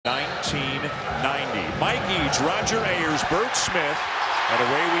1990. Mike Eads, Roger Ayers, Bert Smith, and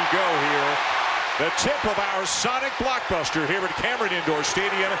away we go here. The tip of our sonic blockbuster here at Cameron Indoor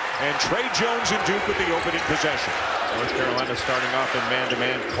Stadium, and Trey Jones and Duke with the opening possession. North Carolina starting off in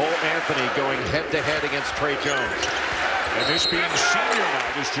man-to-man. Cole Anthony going head-to-head against Trey Jones. And this being senior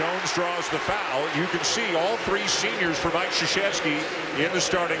night as Jones draws the foul, you can see all three seniors for Mike Krzyzewski in the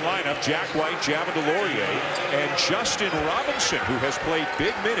starting lineup. Jack White, Javin DeLaurier, and Justin Robinson, who has played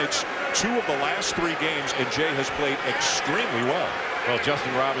big minutes 2 of the last 3 games, and Jay has played extremely well. Well,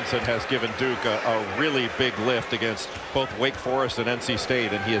 Justin Robinson has given Duke a really big lift against both Wake Forest and NC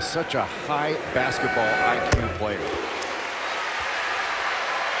State, and he is such a high basketball IQ player.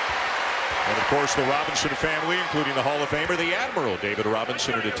 And of course, the Robinson family, including the Hall of Famer, the Admiral David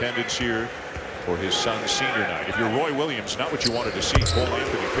Robinson, in attendance here for his son's senior night. If you're Roy Williams, not what you wanted to see. Cole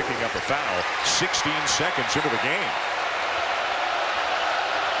Anthony picking up a foul 16 seconds into the game.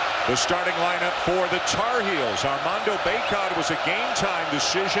 The starting lineup for the Tar Heels. Armando Bacot was a game-time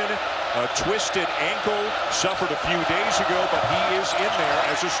decision. A twisted ankle, suffered a few days ago, but he is in there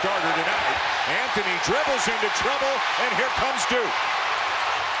as a starter tonight. Anthony dribbles into trouble, and here comes Duke.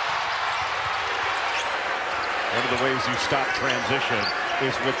 One of the ways you stop transition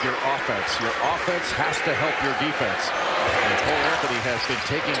is with your offense. Your offense has to help your defense. And Cole Anthony has been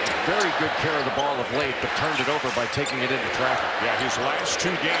taking very good care of the ball of late, but turned it over by taking it into traffic. Yeah, his last 2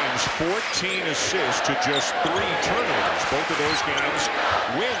 games, 14 assists to just 3 turnovers. Both of those games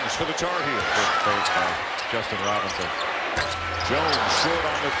wins for the Tar Heels. Good fake by Justin Robinson. Jones short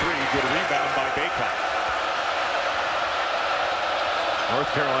on the 3. Good rebound by Bacot. North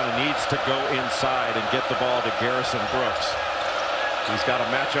Carolina needs to go inside and get the ball to Garrison Brooks. He's got a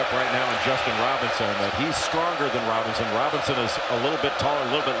matchup right now in Justin Robinson, that he's stronger than Robinson. Robinson is a little bit taller,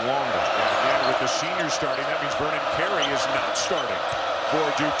 a little bit longer. And with the seniors starting, that means Vernon Carey is not starting for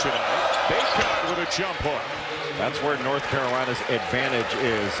Duke tonight. Bacot with a jump hook. That's where North Carolina's advantage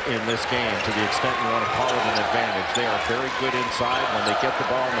is in this game, to the extent you want to call it an advantage. They are very good inside. When they get the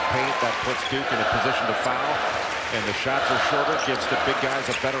ball in the paint, that puts Duke in a position to foul. And the shots are shorter, gives the big guys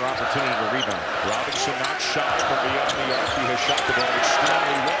a better opportunity to rebound. Robinson not shy from beyond the arc. He has shot the ball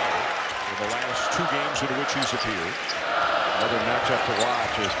extremely well in the last 2 games in which he's appeared. Another matchup to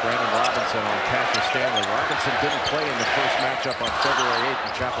watch is Brandon Robinson on Cassius Stanley. Robinson didn't play in the first matchup on February 8th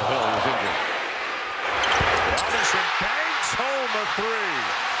in Chapel Hill. He was injured. Robinson bangs home a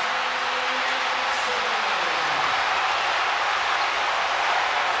 3.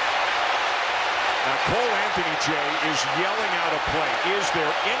 Now, Cole Anthony, Jay, is yelling out a play. Is there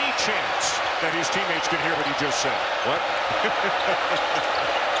any chance that his teammates can hear what he just said? What?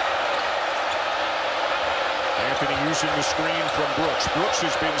 Anthony using the screen from Brooks. Brooks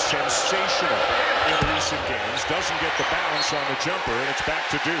has been sensational in recent games. Doesn't get the bounce on the jumper, and it's back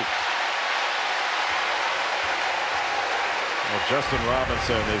to Duke. Well, Justin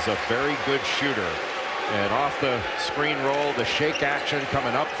Robinson is a very good shooter. And off the screen roll, the shake action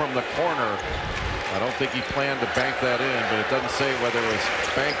coming up from the corner. I don't think he planned to bank that in, but it doesn't say whether it was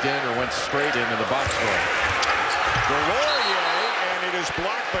banked in or went straight in the box score. DeLaurier, and it is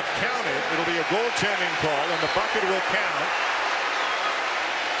blocked but counted. It'll be a goaltending call, and the bucket will count.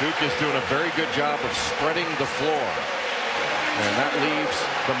 Duke is doing a very good job of spreading the floor. And that leaves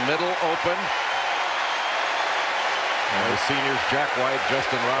the middle open. And the seniors, Jack White,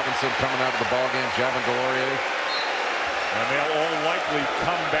 Justin Robinson coming out of the ballgame, Javin DeLaurier. And they'll all likely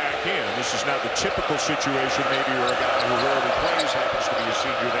come back in. This is not the typical situation, maybe, where a guy who rarely plays happens to be a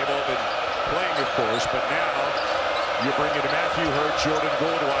senior. They've all been playing, of course, but now you bring in Matthew Hurt, Jordan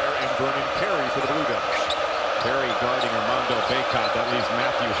Goldwire, and Vernon Carey for the Blue Devils. Carey guarding Armando Bacot. That leaves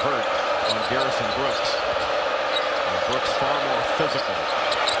Matthew Hurt on Garrison Brooks. And Brooks far more physical.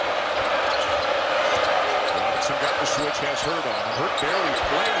 Robinson got the switch, has Hurt on. Hurt barely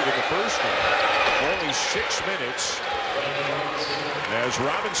played in the first game. Only 6 minutes. As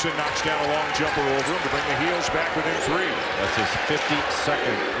Robinson knocks down a long jumper over him to bring the Heels back within 3. That's his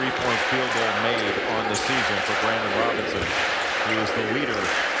 52nd three-point field goal made on the season for Brandon Robinson. He is the leader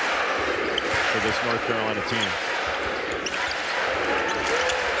for this North Carolina team.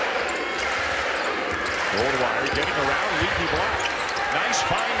 Goldwire getting around, leaky block. Nice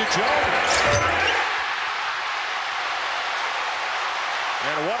find to Jones.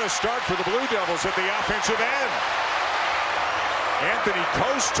 And what a start for the Blue Devils at the offensive end. Anthony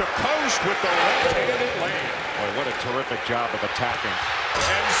coast to coast with the left-handed lane. Boy, what a terrific job of attacking.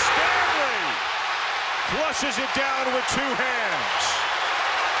 And Stanley flushes it down with 2 hands.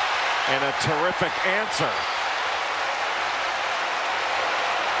 And a terrific answer.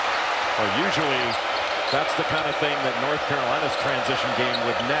 Well, usually that's the kind of thing that North Carolina's transition game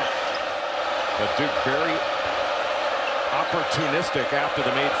would net. But Duke very opportunistic after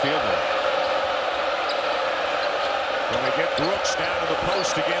the made field goal. When they get Brooks down to the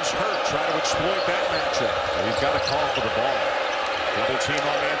post against Hurt, try to exploit that matchup. Well, he's got to call for the ball. Double team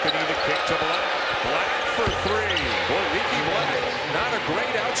on Anthony, the kick to Black. Black for three. Boy, Leaky Black, not a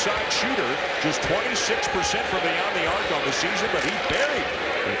great outside shooter. Just 26% from beyond the arc on the season, but he buried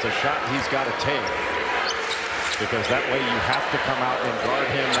it. It's a shot he's got to take, because that way you have to come out and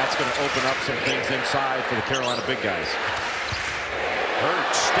guard him. That's going to open up some things inside for the Carolina big guys.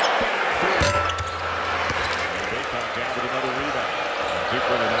 Hurt, step back three. Down with another rebound. Duke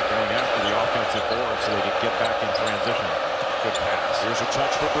really not going after the offensive board so they could get back in transition. Good pass. Here's a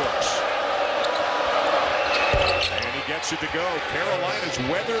touch for Brooks. And he gets it to go. Carolina's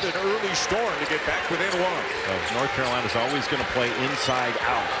weathered an early storm to get back within one. North Carolina's always going to play inside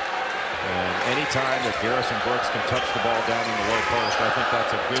out. And anytime that Garrison Brooks can touch the ball down in the low post, I think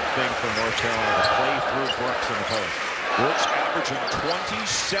that's a good thing for North Carolina to play through Brooks in the post. Brooks averaging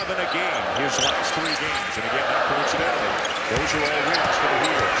 27 a game his last 3 games. And again, not coincidentally, those are all wins for the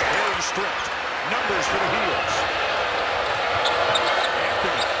Heels. Very strict numbers for the Heels.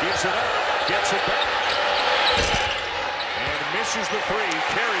 Anthony gives it up, gets it back, and misses the three.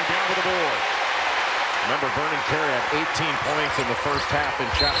 Carey down to the board. Remember, Vernon Carey had 18 points in the first half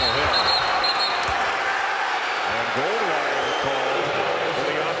in Chapel Hill. And Goldwire called for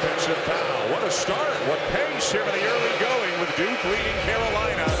the offensive foul. What a start. What pace here in the early going with Duke leading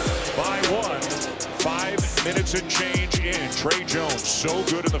Carolina by 1. 5 minutes and change in. Trey Jones, so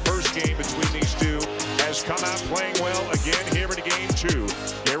good in the first game between these two, has come out playing well again here in game 2.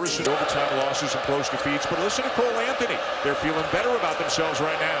 Garrison overtime losses and close defeats. But listen to Cole Anthony. They're feeling better about themselves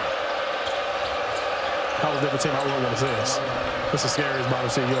right now. I was never team I wouldn't want to say this. It's the scariest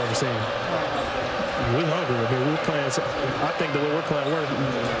bottom seat you ever seen. We're hungry. We're playing. I think the way we're playing,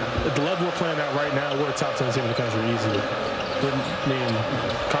 at the level we're playing at right now, we're a top 10 team in the country easily. I mean,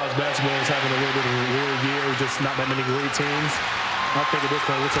 college basketball is having a little bit of a weird year, just not that many great teams. I think at this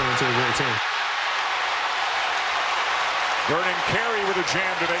point we're turning into a great team. Vernon Carey with a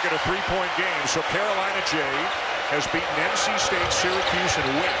jam to make it a 3-point game. So Carolina J has beaten NC State, Syracuse, and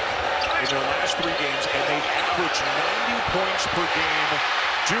Wake in their last 3 games, and they've averaged 90 points per game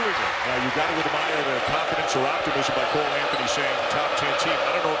doing it. Now, you've got to admire the confidence or optimism by Cole Anthony saying top 10 team.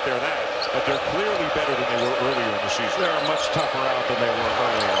 I don't know if they're that, but they're clearly better than they were earlier in the season. They're a much tougher out than they were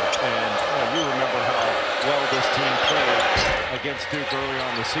earlier. And you remember how well this team played against Duke early on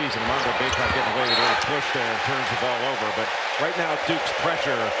in the season. Mondo Baycott getting away with a little push there and turns the ball over. But right now, Duke's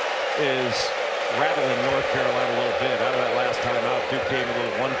pressure is rattling North Carolina a little bit. Out of that last time out, Duke gave a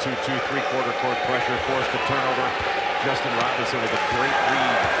little 1-2-2 3/4 court pressure, forced a turnover. Justin Robinson with a great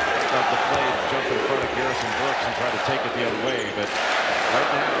read of the play to jump in front of Garrison Brooks and try to take it the other way. But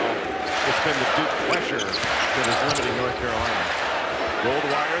right now, it's been the Duke pressure that is limiting North Carolina.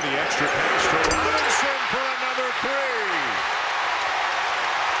 Goldwire, the extra pass to Robinson for another 3.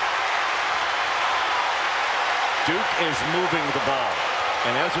 Duke is moving the ball.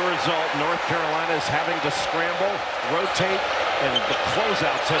 And as a result, North Carolina is having to scramble, rotate, and the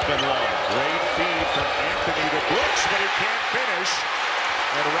closeouts have been long. Great feed from Anthony to Brooks, but he can't finish.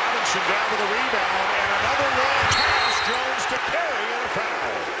 And Robinson down with a rebound, and another long pass. Jones to Carey, and a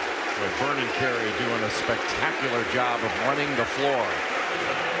foul. With Vernon Carey doing a spectacular job of running the floor.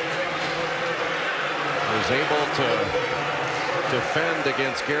 He was able to defend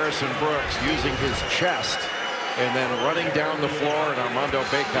against Garrison Brooks using his chest, and then running down the floor, and Armando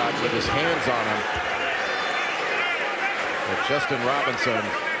Baycott with his hands on him. But Justin Robinson,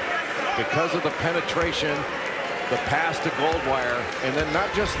 because of the penetration, the pass to Goldwire, and then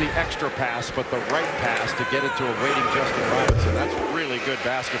not just the extra pass, but the right pass to get it to a waiting Justin Robinson. That's really good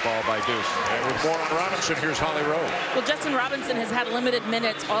basketball by Duke. And with more on Robinson, here's Holly Rowe. Well, Justin Robinson has had limited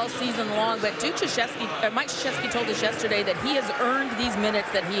minutes all season long, but Mike Krzyzewski told us yesterday that he has earned these minutes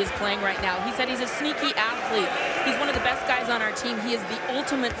that he is playing right now. He said he's a sneaky athlete. He's one of the best guys on our team. He is the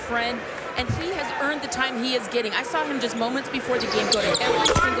ultimate friend, and he has earned the time he is getting. I saw him just moments before the game go to every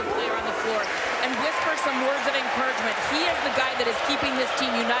single player on the floor and whisper some words of encouragement. He is the guy that is keeping this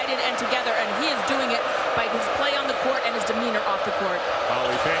team united and together, and he is doing it by his play on the court and his demeanor off the court.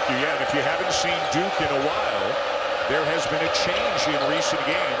 Holly, thank you. Yeah, and if you haven't seen Duke in a while, there has been a change in recent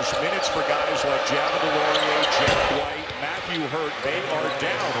games. Minutes for guys like Javon DeLaurier, Jack White, Matthew Hurt, they are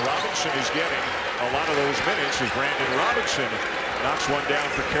down. Robinson is getting a lot of those minutes as Brandon Robinson knocks one down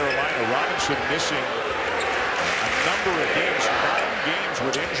for Carolina. Robinson missing a number of games, 9 games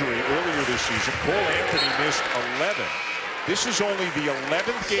with injury earlier this season. Cole Anthony missed 11. This is only the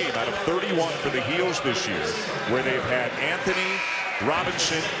 11th game out of 31 for the Heels this year where they've had Anthony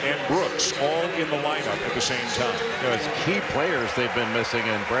Robinson, and Brooks all in the lineup at the same time. You know, it's key players they've been missing,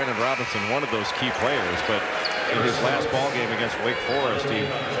 and Brandon Robinson, one of those key players. But in his last ball game against Wake Forest, he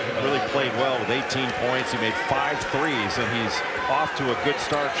really played well with 18 points. He made 5 threes, and he's off to a good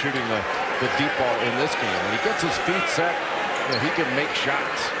start shooting the deep ball in this game. When he gets his feet set, you know, he can make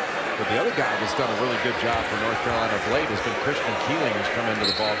shots. But the other guy that's done a really good job for North Carolina of late has been Christian Keeling, who's come into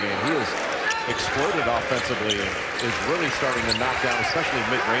the ball game. He has exploded offensively and is really starting to knock down, especially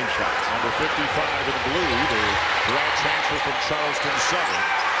mid-range shots. Number 55 in blue, the grad transfer from Charleston Southern.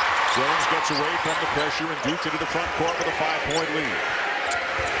 Jones gets away from the pressure and Duke into the front court with a 5-point lead.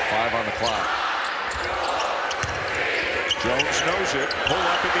 5 on the clock. Jones knows it. Pull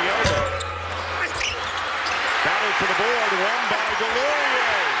up at the elbow. Battle for the board, won by Delorier.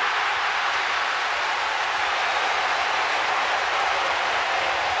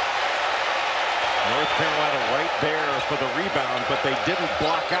 North Carolina right there for the rebound, but they didn't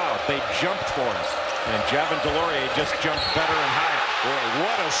block out. They jumped for it. And Javin Delorier just jumped better and higher. Boy,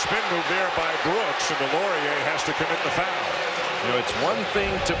 what a spin move there by Brooks, and Delorier has to commit the foul. You know, it's one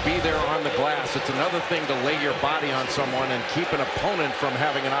thing to be there on the glass. It's another thing to lay your body on someone and keep an opponent from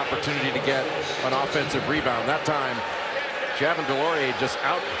having an opportunity to get an offensive rebound. That time, Javin Delorier just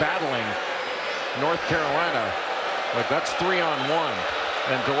out battling North Carolina. Like, that's 3-on-1,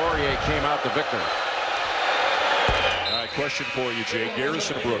 and Delorier came out the victor. Question for you, Jay.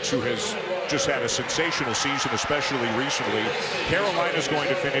 Garrison Brooks, who has just had a sensational season, especially recently. Carolina's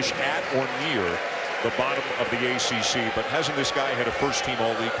going to finish at or near the bottom of the ACC, but hasn't this guy had a first-team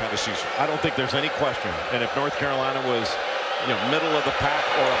all-league kind of season? I don't think there's any question. And if North Carolina was, you know, middle of the pack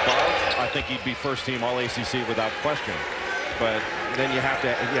or above, I think he'd be first-team all-ACC without question. But then you have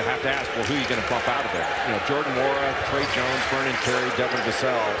to ask, well, who are you going to bump out of there? You know, Jordan Mora, Trey Jones, Vernon Carey, Devin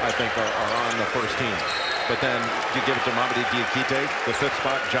Vassell, I think are on the first team. But then you give it to Mamadi Diakite, the 5th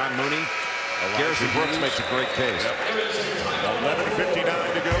spot, John Mooney. Garrison Brooks makes a great case. 11:59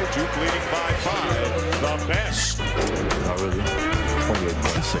 to go. Duke leading by 5. The best. Not really.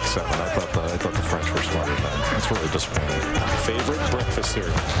 28.67. I thought the French were smarter than that. It's really disappointing. Favorite breakfast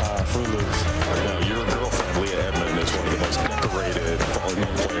cereal? Fruit Loops. Now, your girlfriend Leah Edmond is one of the most decorated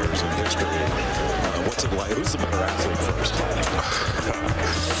volleyball players in history. What's it like? Who's the better athlete first?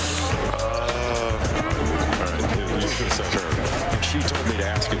 You should have said her. And she told me to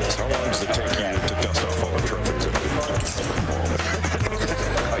ask you this. How long does it take you to dust off all the trophies?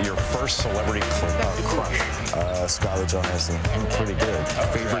 Your first celebrity crush? Scarlett Johansson. Pretty good.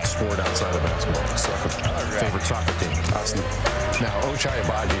 Favorite sport outside of basketball? Soccer. Favorite soccer team? Arsenal. Now, Ochai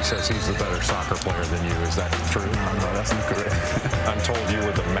Agbaji says he's the better soccer player than you. Is that true? No, that's not correct. I'm told you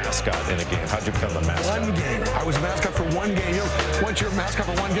were the mascot in a game. How'd you become the mascot? One game. I was a mascot for one game. You know, once you're a mascot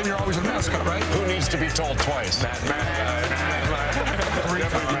for one game, you're always a mascot, right? Who needs to be told twice?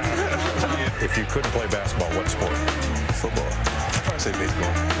 If you couldn't play basketball, what sport? Football. I'd probably say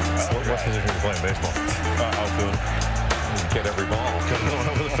baseball. What position do you play in baseball? Outfield. Get every ball. Going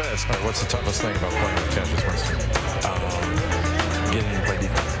over the fence. All right, what's the toughest thing about playing with Cassius Winston? Getting to play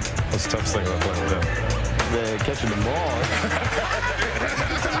defense. What's the toughest thing about playing with him? Catching the ball.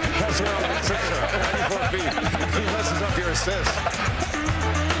 That's what I'm saying. He messes up your assist.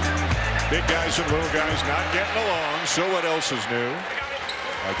 Big guys and little guys not getting along. So what else is new?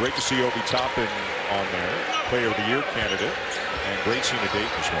 Great to see Obi Toppin on there, Player of the Year candidate, and great scene at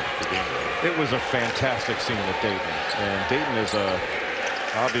Dayton this morning for being there. It was a fantastic scene at Dayton, and Dayton is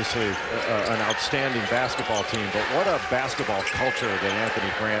obviously an outstanding basketball team, but what a basketball culture that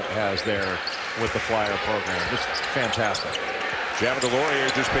Anthony Grant has there with the Flyer program. Just fantastic. Javin Delorier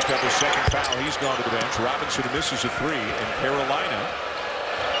just picked up his second foul. He's gone to the bench. Robinson misses a 3, and Carolina,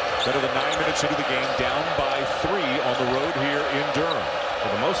 better than 9 minutes into the game, down by 3 on the road here in Durham. For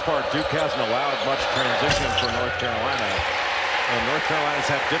the most part, Duke hasn't allowed much transition for North Carolina. And North Carolina's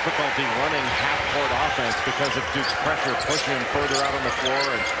had difficulty running half-court offense because of Duke's pressure pushing further out on the floor.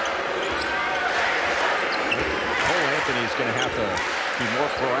 And Cole Anthony's going to have to be more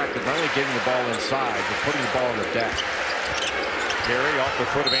proactive, not only getting the ball inside, but putting the ball on the deck. Carey off the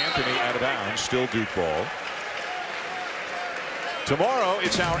foot of Anthony, out of bounds. Still Duke ball. Tomorrow,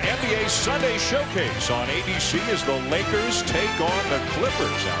 it's our NBA Sunday Showcase on ABC as the Lakers take on the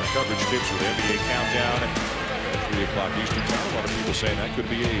Clippers. Our coverage tips with NBA Countdown at 3 o'clock Eastern Time. A lot of people saying that could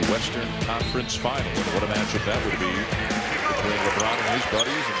be a Western Conference Final. What a matchup that would be between LeBron and his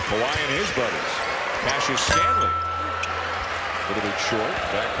buddies and Kawhi and his buddies. Cassius Stanley, a little bit short.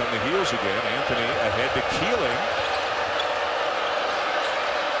 Back on the heels again. Anthony ahead to Keeling.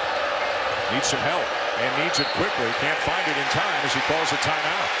 Needs some help. And needs it quickly. Can't find it in time as he calls a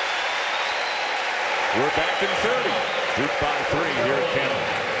timeout. We're back in 30. Duke by 3 here at Cameron.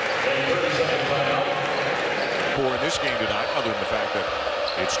 For in this game tonight, other than the fact that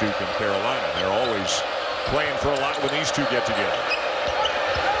it's Duke and Carolina, they're always playing for a lot when these two get together.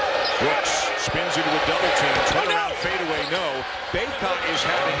 Brooks spins into a double team. Turnaround fadeaway, no. Baycott is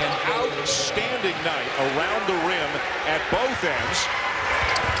having an outstanding night around the rim at both ends.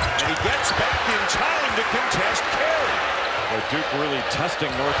 And he gets back in time to contest Carey. Well, Duke really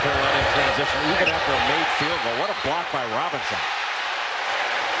testing North Carolina in transition, even after a made field goal. What a block by Robinson.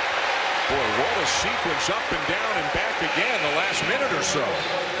 Boy, what a sequence up and down and back again the last minute or so.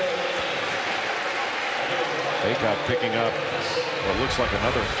 Baycott picking up what looks like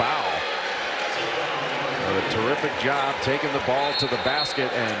another foul. A terrific job taking the ball to the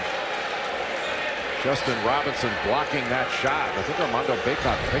basket, and Justin Robinson blocking that shot. I think Armando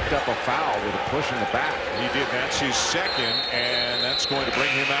Baycott picked up a foul with a push in the back. He did. That's his second, and that's going to bring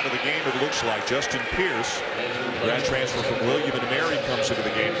him out of the game, it looks like. Justin Pierce, grad transfer from William and Mary, comes into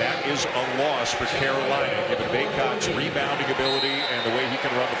the game. That is a loss for Carolina, given Baycott's rebounding ability and the way he can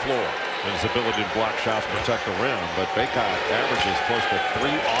run the floor. And his ability to block shots, protect the rim. But Baycott averages close to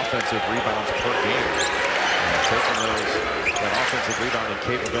 3 offensive rebounds per game. And taking that offensive rebounding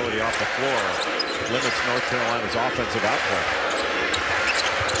capability off the floor limits North Carolina's offensive output.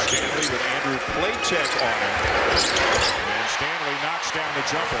 Stanley with Andrew Platek on him. And Stanley knocks down the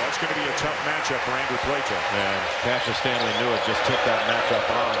jumper. That's going to be a tough matchup for Andrew Platek. And Cassius Stanley knew it, just took that matchup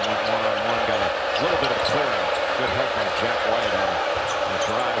on, went one-on-one, got a little bit of clearing. Good help by Jack White on a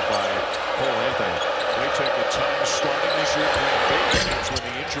drive by Cole Anthony. Platek at times starting this year playing big minutes when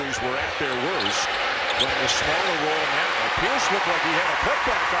the injuries were at their worst. Playing a smaller role now. Pierce looked like he had a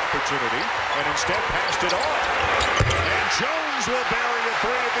putback opportunity and instead passed it off. And Jones will bury a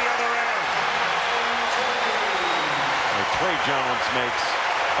 3 at the other end. Well, Trey Jones makes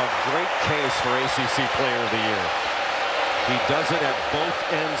a great case for ACC Player of the Year. He does it at both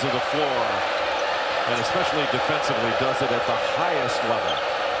ends of the floor, and especially defensively does it at the highest level.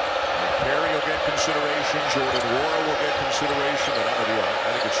 Carey will get consideration. Jordan Wara will get consideration. But I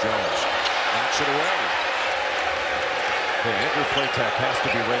think it's Jones. Knocks it away. Hey, Andrew Platek has to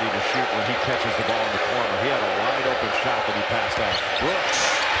be ready to shoot when he catches the ball in the corner. He had a wide open shot that he passed out. Brooks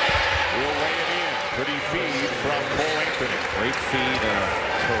will lay it in. Pretty feed from Cole Anthony. Great feed and a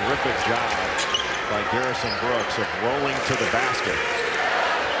terrific job by Garrison Brooks of rolling to the basket.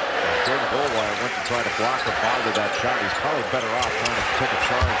 Jordan Goldwire went to try to block the bottom of that shot. He's probably better off trying to take a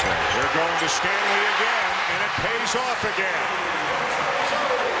charge there. They're going to Stanley again, and it pays off again.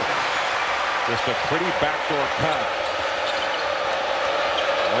 Just a pretty backdoor cut.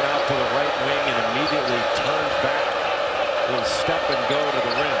 Went out to the right wing and immediately turned back. Will step and go to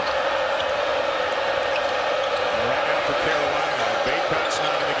the rim. Right now for Carolina, Baycott's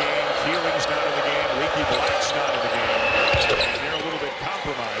not in the game, Keeling's not in the game, Leaky Black's not in the game. And they're a little bit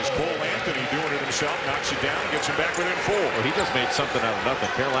compromised. Cole Anthony doing it himself, knocks it down, gets him back within 4. Well, he just made something out of nothing.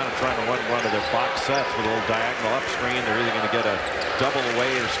 Carolina trying to run of their box sets with a little diagonal up screen. They're either going to get a double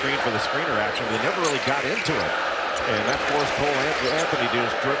away or screen for the screener action. They never really got into it. And that forced Cole Anthony to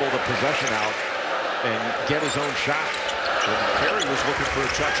just dribble the possession out and get his own shot. And Carey was looking for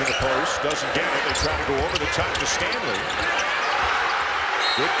a touch in the post, doesn't get it. They try to go over the top to Stanley.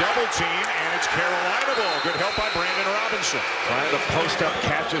 Good double team, and it's Carolina ball. Good help by Brandon Robinson. Trying to post up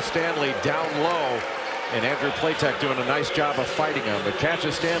Cassius Stanley down low. And Andrew Platek doing a nice job of fighting him. But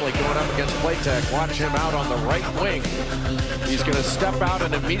Cassius Stanley going up against Platek. Watch him out on the right wing. He's going to step out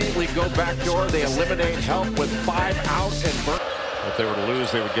and immediately go backdoor. They eliminate help with 5 out. And if they were to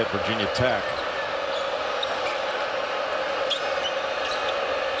lose, they would get Virginia Tech.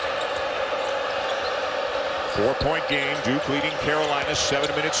 Four-point game. Duke leading Carolina.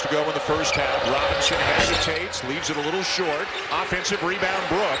 7 minutes to go in the first half. Robinson hesitates, leaves it a little short. Offensive rebound,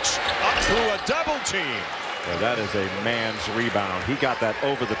 Brooks. Up through a double team. Yeah, that is a man's rebound. He got that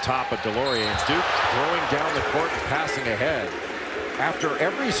over the top of Delorier. And Duke throwing down the court and passing ahead. After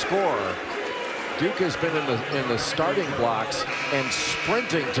every score, Duke has been in the starting blocks and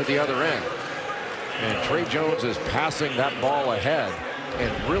sprinting to the other end. And Trey Jones is passing that ball ahead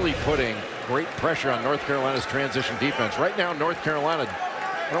and really putting great pressure on North Carolina's transition defense. Right now, North Carolina,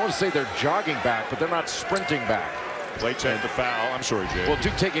 I don't want to say they're jogging back, but they're not sprinting back. Platek the foul. I'm sorry, Jay. Well,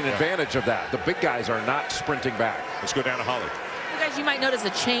 Duke taking advantage of that. The big guys are not sprinting back. Let's go down to Holly. Guys, you might notice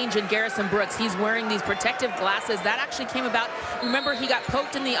a change in Garrison Brooks. He's wearing these protective glasses. That actually came about. Remember, he got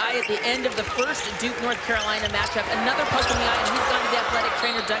poked in the eye at the end of the first Duke-North Carolina matchup. Another poke in the eye, and he's gone to the athletic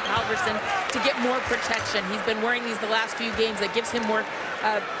trainer, Doug Halverson, to get more protection. He's been wearing these the last few games. That gives him more,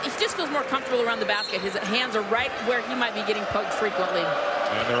 he just feels more comfortable around the basket. His hands are right where he might be getting poked frequently.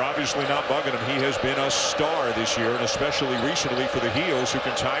 And they're obviously not bugging him. He has been a star this year, and especially recently for the Heels, who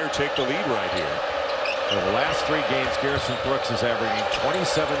can tie or take the lead right here. Over the last 3 games, Garrison Brooks is averaging 27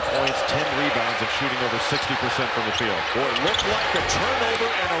 points, 10 rebounds, and shooting over 60% from the field. Boy, it looked like a turnover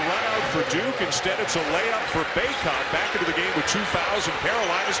and a run out for Duke. Instead, it's a layup for Baycott. Back into the game with 2 fouls, and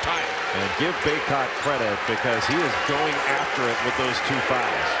Carolina's tied. And give Baycott credit because he is going after it with those 2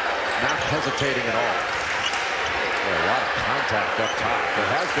 fouls. Not hesitating at all. Boy, a lot of contact up top.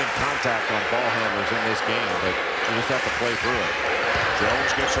 There has been contact on ball handlers in this game, but you just have to play through it.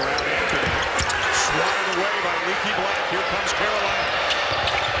 Jones gets around Anthony. Swatted away by Leaky Black. Here comes Carolina.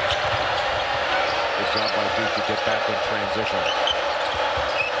 Good job by Duke to get back in transition.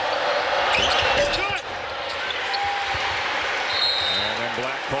 Good. And then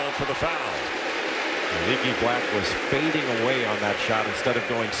Black called for the foul. Leaky Black was fading away on that shot instead of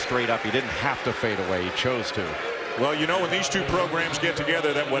going straight up. He didn't have to fade away. He chose to. Well, you know, when these 2 programs get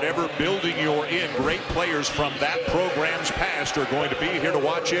together, that whatever building you're in, great players from that program's past are going to be here to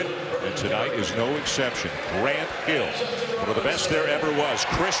watch it. And tonight is no exception. Grant Hill, one of the best there ever was.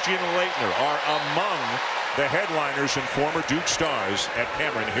 Christian Laettner are among the headliners and former Duke stars at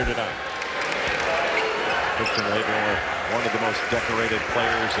Cameron here tonight. Christian Laettner, one of the most decorated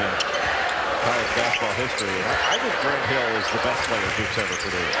players in college basketball history. I think Grant Hill is the best player Duke's ever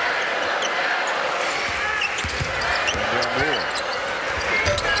produced. Moore.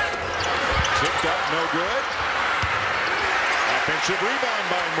 Tipped up, no good. Offensive rebound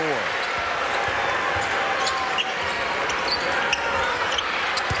by Moore.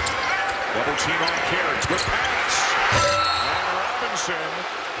 Double team on Carey. Good pass. And Robinson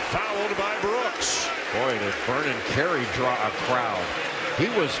fouled by Brooks. Boy, did Vernon Carey draw a crowd. He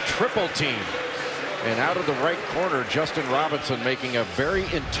was triple teamed. And out of the right corner, Justin Robinson making a very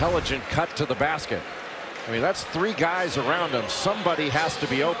intelligent cut to the basket. I mean, that's 3 guys around him. Somebody has to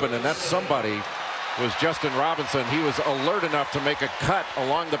be open, and that somebody was Justin Robinson. He was alert enough to make a cut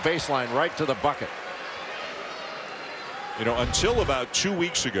along the baseline right to the bucket. You know, until about 2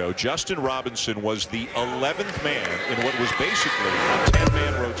 weeks ago, Justin Robinson was the 11th man in what was basically a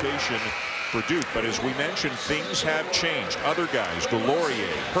 10-man rotation for Duke. But as we mentioned, things have changed. Other guys,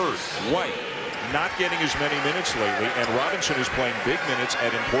 Delorier, Hurt, White, not getting as many minutes lately, and Robinson is playing big minutes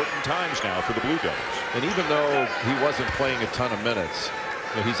at important times now for the Blue Devils. And even though he wasn't playing a ton of minutes,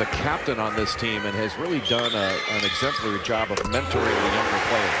 he's a captain on this team and has really done an exemplary job of mentoring the younger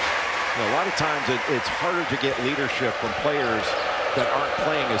players. You know, a lot of times it's harder to get leadership from players that aren't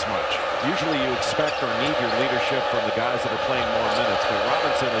playing as much. Usually you expect or need your leadership from the guys that are playing more minutes, but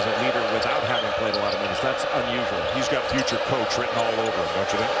Robinson is a leader without having played a lot of minutes. That's unusual. He's got future coach written all over him, don't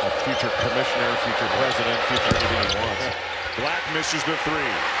you think? A future commissioner, future president, future anything he wants. Black misses the 3.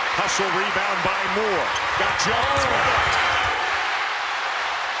 Hustle rebound by Moore. Got Jones.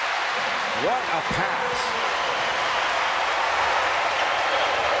 What a pass.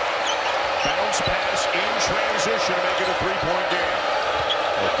 Bounce pass in transition to make it a 3-point game.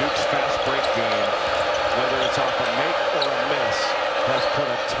 Duke's fast break game, whether it's off a make or a miss, has put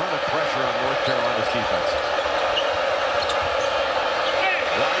a ton of pressure on North Carolina's defense.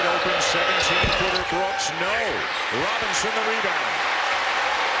 Wide open 17-footer Brooks. No. Robinson the rebound.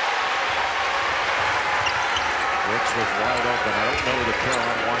 Brooks was wide open. I don't know that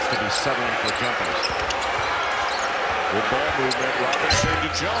Carolina wants to be settling for jumpers. Good ball movement. Robinson to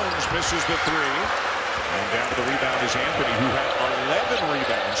Jones. Misses the 3. And down to the rebound is Anthony, who had 11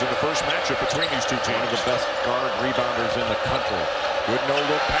 rebounds in the first matchup between these 2 teams. One of the best guard rebounders in the country. Good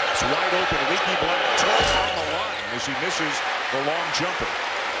no-look pass. Wide open. Leaky Black tossed on the line as he misses the long jumper.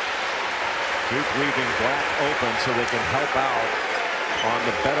 Duke leaving Black open so they can help out on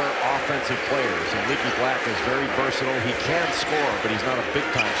the better offensive players. And Leaky Black is very versatile. He can score, but he's not a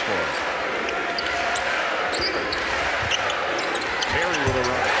big-time scorer. Carey with a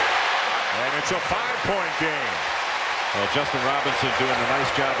run. And it's a 5-point game. Well, Justin Robinson doing a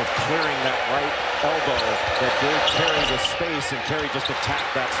nice job of clearing that right elbow that gave Carey the space, and Carey just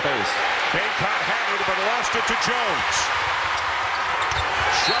attacked that space. Baycott had it, but lost it to Jones.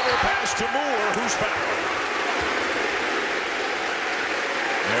 Shovel pass to Moore, who's fouled.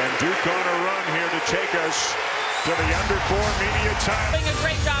 And Duke on a run here to take us to the under 4 media time. Doing a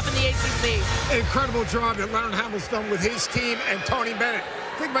great job in the ACC. Incredible job that Leonard Hamill's done with his team and Tony Bennett.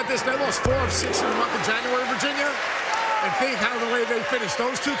 Think about this, they lost 4 of 6 in the month of January, Virginia. And think how the way they finished.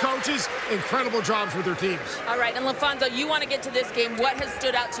 Those 2 coaches, incredible jobs with their teams. All right, and LaFonso, you want to get to this game. What has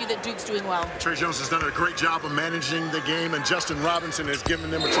stood out to you that Duke's doing well? Trey Jones has done a great job of managing the game, and Justin Robinson has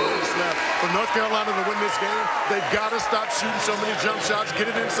given them a tremendous snap. For North Carolina to win this game, they've got to stop shooting so many jump shots, get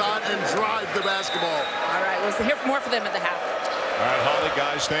it inside, and drive the basketball. All right, we'll hear more from them at the half. All right, Holly,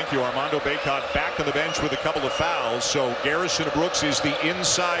 guys, thank you. Armando Bacot back on the bench with a couple of fouls. So Garrison Brooks is the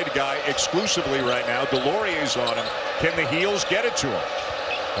inside guy exclusively right now. Delorier's on him. Can the heels get it to him?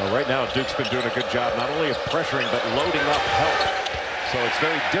 Well, right now, Duke's been doing a good job not only of pressuring, but loading up help. So it's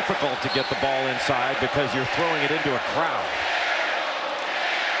very difficult to get the ball inside because you're throwing it into a crowd.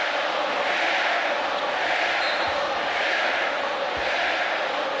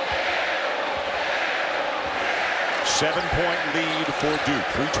 7-point lead for Duke.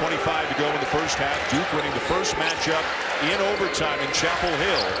 3:25 to go in the first half. Duke winning the first matchup in overtime in Chapel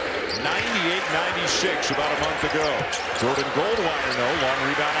Hill. 98-96 about a month ago. Jordan Goldwire, no. Long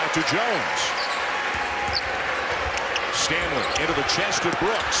rebound out to Jones. Stanley into the chest of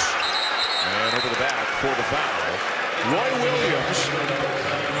Brooks. And over the back for the foul. Roy Williams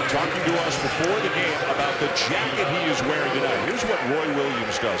talking to us before the game about the jacket he is wearing tonight. Here's what Roy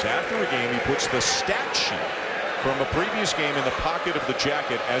Williams does. After a game, he puts the stat sheet from a previous game in the pocket of the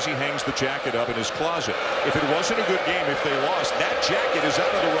jacket as he hangs the jacket up in his closet. If it wasn't a good game, if they lost, that jacket is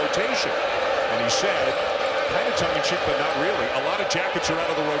out of the rotation. And he said, kind of tongue-in-cheek, but not really, a lot of jackets are out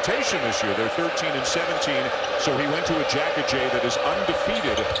of the rotation this year. They're 13 and 17, so he went to a jacket, Jay, that is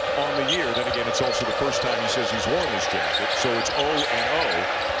undefeated on the year. Then again, it's also the first time he says he's worn this jacket, so it's 0-0.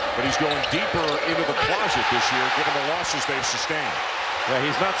 But he's going deeper into the closet this year, given the losses they've sustained. Yeah,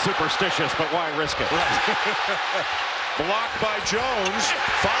 he's not superstitious, but why risk it? Right. Blocked by Jones,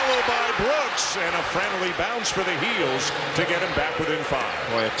 followed by Brooks, and a friendly bounce for the heels to get him back within 5.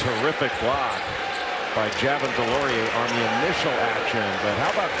 Boy, a terrific block by Javin Delorier on the initial action. But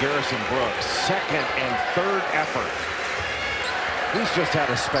how about Garrison Brooks? Second and third effort. He's just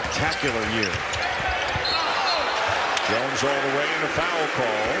had a spectacular year. Jones all the way in a foul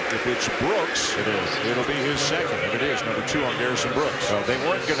call. If it's Brooks, it'll be his second. If it is, number 2 on Garrison Brooks. So they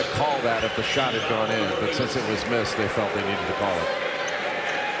weren't going to call that if the shot had gone in, but since it was missed, they felt they needed to call it.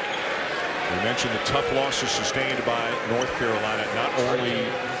 We mentioned the tough losses sustained by North Carolina, not only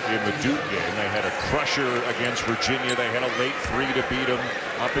in the Duke game. They had a crusher against Virginia. They had a late 3 to beat them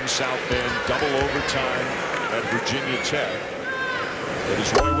up in South Bend. Double overtime at Virginia Tech. But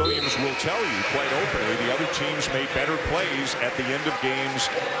as Roy Williams will tell you quite openly, the other teams made better plays at the end of games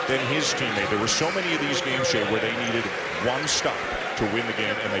than his team made. There were so many of these games, Shea, where they needed one stop to win the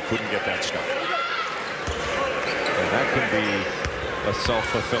game, and they couldn't get that stop. And that can be a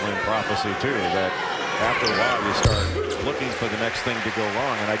self-fulfilling prophecy, too, that after a while you start looking for the next thing to go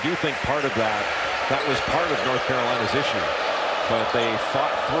wrong. And I do think part of that was part of North Carolina's issue. But they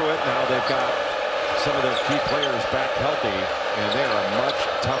fought through it. Now they've got some of their key players back healthy, and they're a much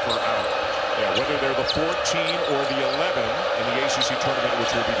tougher out. Yeah, whether they're the 14 or the 11 in the ACC tournament, which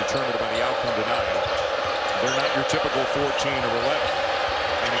will be determined by the outcome tonight, they're not your typical 14 or 11.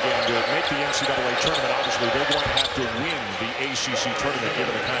 And again, to make the NCAA tournament, obviously they're going to have to win the ACC tournament given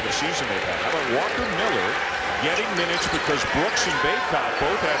the kind of season they've had. How about Walker Miller getting minutes because Brooks and Bacot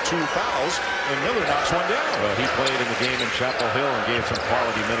both had 2 fouls, and Miller knocks one down. Well, he played in the game in Chapel Hill and gave some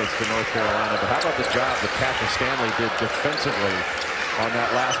quality minutes to North Carolina. But how about the job that Cassius Stanley did defensively on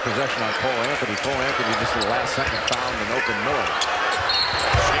that last possession on Cole Anthony? Cole Anthony just in the last second found an open Miller.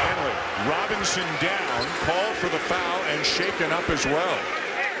 Stanley, Robinson down, called for the foul and shaken up as well.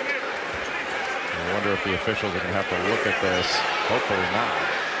 I wonder if the officials are going to have to look at this. Hopefully not,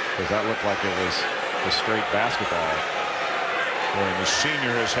 because that looked like it was the straight basketball. Boy, the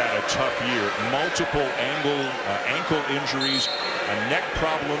senior has had a tough year. Multiple ankle injuries, a neck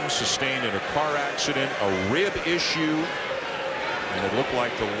problem sustained in a car accident, a rib issue, and it looked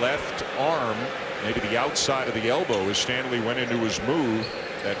like the left arm, maybe the outside of the elbow, as Stanley went into his move,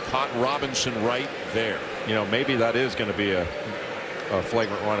 that caught Robinson right there. You know, maybe that is going to be a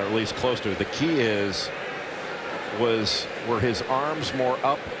flagrant one, or at least close to it. The key were his arms more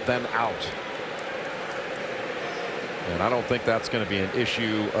up than out? And I don't think that's going to be an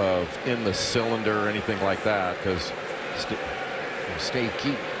issue of in the cylinder or anything like that, because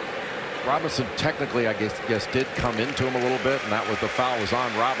Robinson technically, I guess did come into him a little bit, and that was the foul was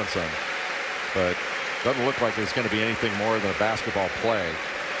on Robinson, but doesn't look like it's going to be anything more than a basketball play.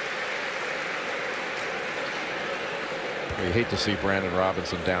 You hate to see Brandon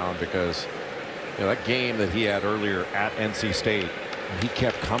Robinson down, because that game that he had earlier at NC State, he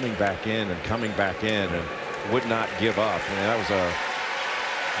kept coming back in and would not give up. I mean, that was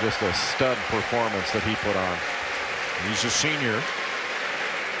just a stud performance that he put on. He's a senior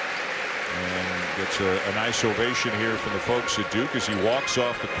and gets a nice ovation here from the folks at Duke as he walks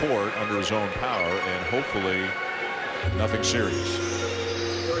off the court under his own power, and hopefully nothing serious.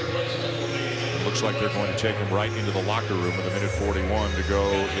 Looks like they're going to take him right into the locker room with 1:41 to go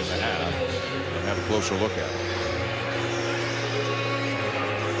in the half and have a closer look at him.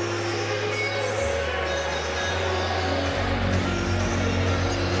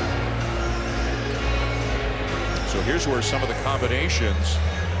 So here's where some of the combinations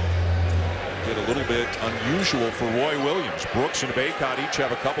get a little bit unusual for Roy Williams. Brooks and Bacot each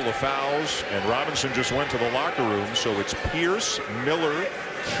have a couple of fouls, and Robinson just went to the locker room. So it's Pierce, Miller,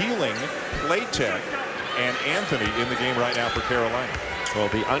 Keeling, Platek, and Anthony in the game right now for Carolina. Well,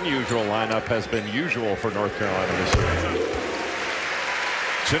 the unusual lineup has been usual for North Carolina this year.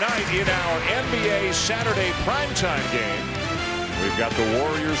 Tonight in our NBA Saturday primetime game, we've got the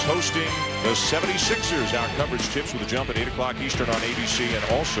Warriors hosting the 76ers. Our coverage tips with a jump at 8 o'clock Eastern on ABC and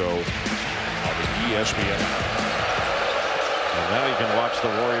also on the ESPN. And now you can watch the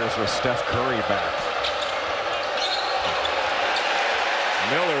Warriors with Steph Curry back.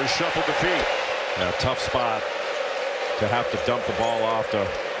 Miller shuffled the feet. A tough spot to have to dump the ball off to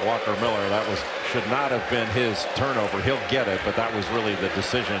Walker Miller. That should not have been his turnover. He'll get it, but that was really the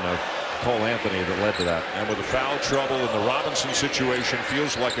decision of Cole Anthony that led to that. And with the foul trouble in the Robinson situation,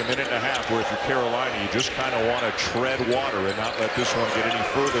 feels like a minute and a half where if you're Carolina, you just kind of want to tread water and not let this one get any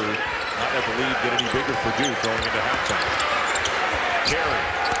further, not let the lead get any bigger for Duke going into halftime. Carey.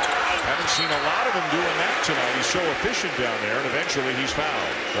 Haven't seen a lot of him doing that tonight. He's so efficient down there, and eventually he's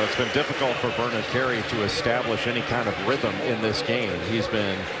fouled. Well, it's been difficult for Vernon Carey to establish any kind of rhythm in this game.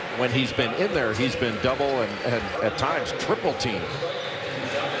 When he's been in there, he's been double and at times triple teamed.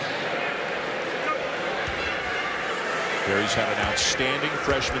 Carey's had an outstanding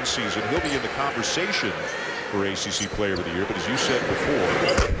freshman season. He'll be in the conversation for ACC Player of the Year, but as you said before,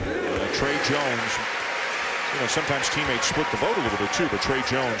 Trey Jones, sometimes teammates split the vote a little bit too, but Trey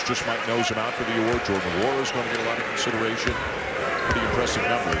Jones just might nose him out for the award. Jordan Nwora is going to get a lot of consideration. Pretty impressive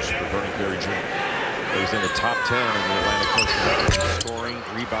numbers for Vernon Carey Jr. He's in the top 10 in the Atlantic Coast scoring,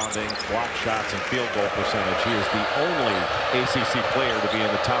 rebounding, block shots, and field goal percentage. He is the only ACC player to be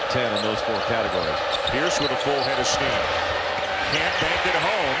in the top 10 in those 4 categories. Pierce with a full head of steam. Can't bank it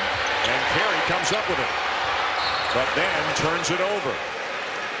home, and Carey comes up with it, but then turns it over.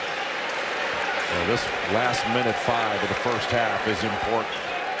 Well, this last minute 5 of the first half is important.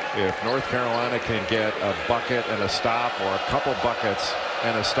 If North Carolina can get a bucket and a stop, or a couple buckets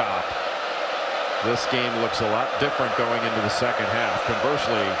and a stop, this game looks a lot different going into the second half.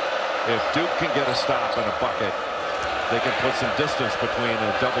 Conversely, if Duke can get a stop and a bucket, they can put some distance between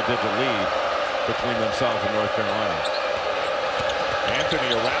a double-digit lead between themselves and North Carolina. Anthony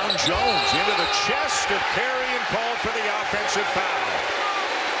around Jones into the chest of Carey and called for the offensive foul.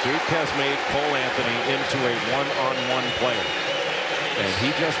 Duke has made Cole Anthony into a one-on-one player, and he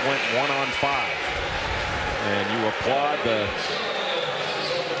just went 1-on-5. And you applaud the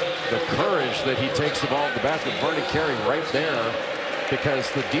courage that he takes the ball to the basket. Vernon Carey right there, because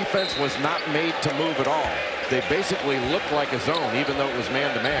the defense was not made to move at all. They basically looked like a zone, even though it was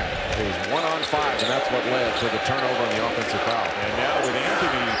man-to-man. It was 1-on-5, and that's what led to the turnover on the offensive foul. And now with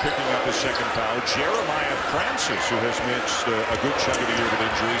Anthony picking up his second foul, Jeremiah Francis, who has missed a good chunk of the year with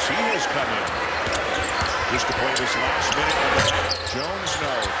injuries, he has come in just to play this last minute. Jones,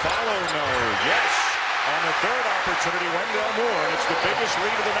 no. Follow, no. Yes. On the third opportunity, Wendell Moore, and it's the biggest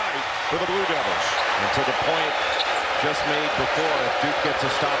lead of the night for the Blue Devils. And to the point just made before, if Duke gets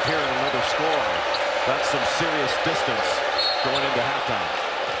a stop here and another score, that's some serious distance going into halftime.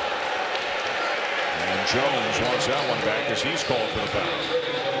 And Jones wants that one back as he's called for the foul.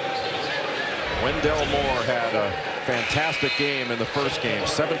 Wendell Moore had a fantastic game in the first game.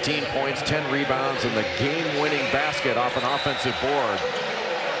 17 points, 10 rebounds, and the game-winning basket off an offensive board.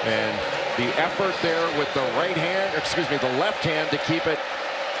 And the effort there with the the left hand to keep it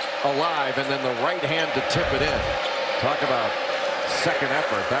alive, and then the right hand to tip it in. Talk about second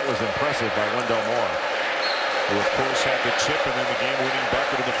effort. That was impressive by Wendell Moore. Who, of course, had the tip and then the game-winning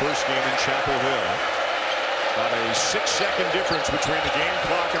bucket in the first game in Chapel Hill. About a 6-second difference between the game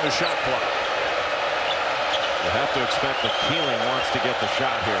clock and the shot clock. You have to expect that Keeling wants to get the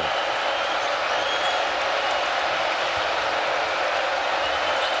shot here.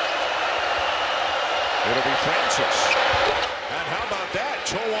 It'll be Francis. And how about that?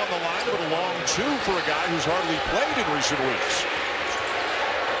 Toe on the line, but a long 2 for a guy who's hardly played in recent weeks.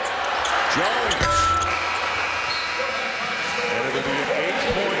 Jones. And it'll be an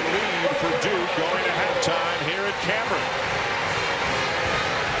 8-point lead for Duke going to halftime here at Cameron.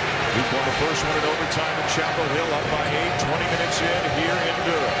 Duke won the first one in overtime in Chapel Hill, up by 8, 20 minutes in here in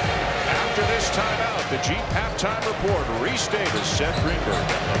Durham. After this timeout, the Jeep halftime report, Reese Davis, Seth Greenberg,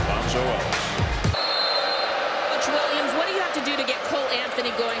 and Alfonso Ellis. Do to get Cole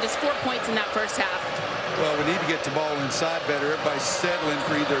Anthony going to score points in that first half? Well, we need to get the ball inside better. Everybody's settling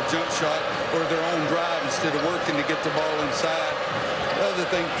for either a jump shot or their own drive instead of working to get the ball inside. other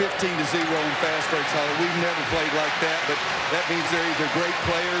thing, 15-0 in fast breaks, Holly. We've never played like that, but that means they're either great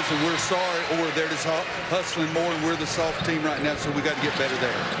players and we're sorry, or they're just hustling more and we're the soft team right now, so we got to get better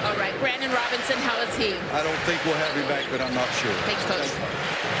there. All right, Brandon Robinson, how is he? I don't think we'll have him back, but I'm not sure. Thanks, Coach.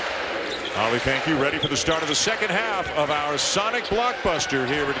 Holly, thank you. Ready for the start of the second half of our Sonic Blockbuster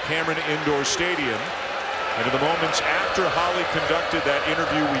here at Cameron Indoor Stadium. And in the moments after Holly conducted that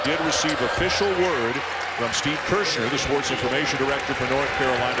interview, we did receive official word from Steve Kirshner, the sports information director for North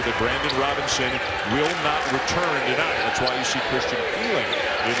Carolina, that Brandon Robinson will not return tonight. That's why you see Christian Keeling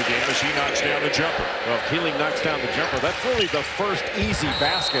in the game as he knocks down the jumper. Well, Keeling knocks down the jumper. That's really the first easy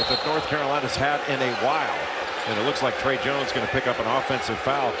basket that North Carolina's had in a while. And it looks like Trey Jones going to pick up an offensive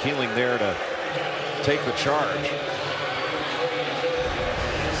foul. Keeling there to take the charge.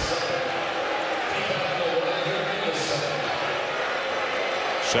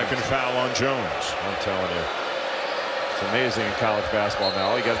 Second foul on Jones. I'm telling you, it's amazing in college basketball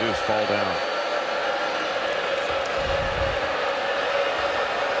now. All you got to do is fall down.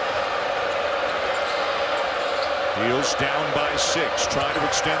 Heels down by 6, trying to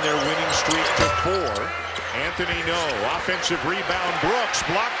extend their winning streak to 4. Anthony No, offensive rebound. Brooks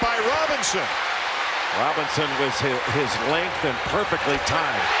blocked by Robinson. Robinson was his length and perfectly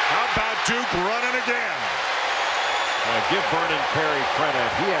timed. How about Duke running again? Give Vernon Carey credit.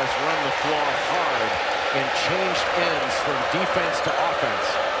 He has run the floor hard and changed ends from defense to offense.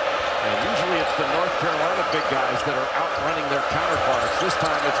 And usually it's the North Carolina big guys that are outrunning their counterparts. This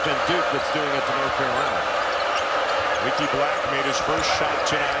time it's been Duke that's doing it to North Carolina. Ricky Black made his first shot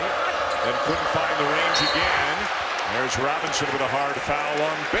tonight and couldn't find the range again. There's Robinson with a hard foul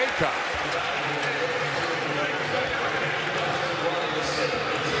on Baycott.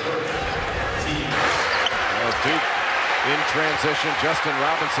 Duke in transition. Justin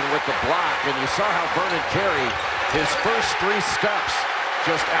Robinson with the block, and you saw how Vernon Carey, his first 3 steps,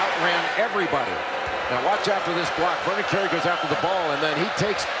 just outran everybody. Now watch after this block. Vernon Carey goes after the ball, and then he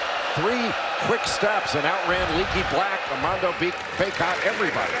takes 3 quick steps and outran Leaky Black, Armando Baycott,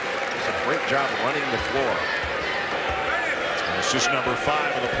 everybody. It's a great job running the floor. And assist number 5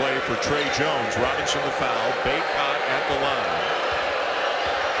 on the play for Trey Jones. Robinson the foul, Baycott at the line.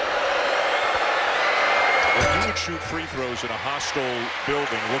 If you would shoot free throws in a hostile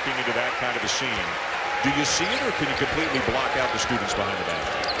building looking into that kind of a scene, do you see it, or can you completely block out the students behind the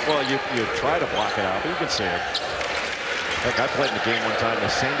basket? Well, you try to block it out, but you can see it. Heck, I played in the game one time. The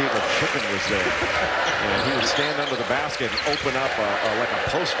San Diego Chicken was there. And he would stand under the basket and open up like a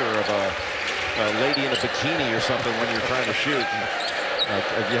poster of a lady in a bikini or something when you're trying to shoot.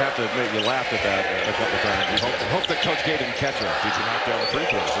 You have to admit, you laughed at that a couple of times. You hope that Coach K didn't catch it. Did you knock down the free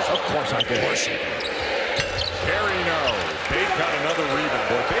throws? Of course I did. Carey no. Baycott another rebound.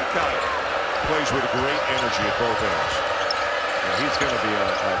 Boy, Baycott plays with great energy at both ends. And he's going to be a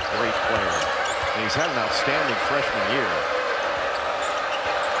great player. And he's had an outstanding freshman year.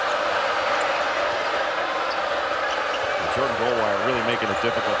 And Jordan Goldwire really making it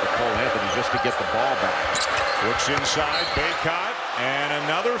difficult for Cole Anthony just to get the ball back. Looks inside, Baycott, and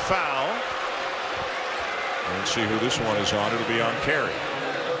another foul. Let's see who this one is on. It'll be on Carey.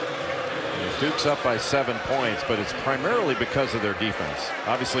 Duke's up by 7 points, but it's primarily because of their defense.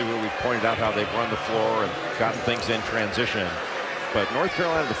 Obviously, we've pointed out how they've run the floor and gotten things in transition. But North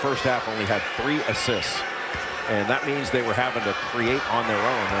Carolina, the first half, only had 3 assists. And that means they were having to create on their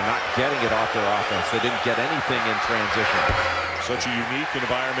own. They're not getting it off their offense. They didn't get anything in transition. Such a unique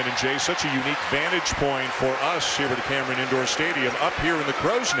environment, and Jay, such a unique vantage point for us here at Cameron Indoor Stadium. Up here in the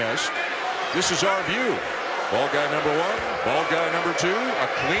Crow's Nest, this is our view. Ball guy number 1, ball guy number 2, a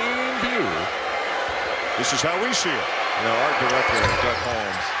clean view. This is how we see it. You know, our director, Doug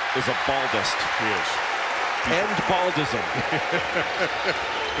Holmes, is a baldist. He is. End baldism.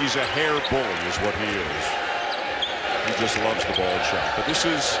 He's a hair bully is what he is. He just loves the bald shot. But this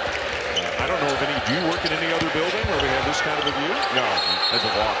is, I don't know if any, do you work in any other building where we have this kind of a view? No, there's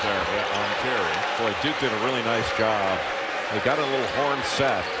a walk there. Yeah, on Carey. Boy, Duke did a really nice job. They got a little horn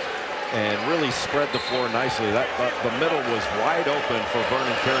set and really spread the floor nicely. The middle was wide open for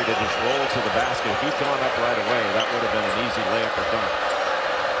Vernon Carey to just roll to the basket. If he'd gone up right away, that would have been an easy layup or dunk.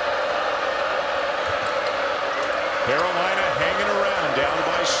 Carolina hanging around, down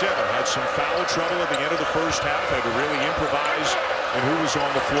by 7. Had some foul trouble at the end of the first half. Had to really improvise and who was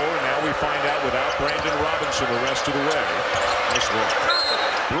on the floor. And now we find out without Brandon Robinson the rest of the way. Nice work.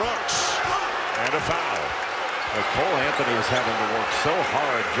 Brooks and a foul. But Cole Anthony is having to work so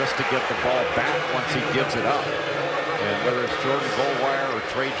hard just to get the ball back once he gives it up. And whether it's Jordan Goldwire or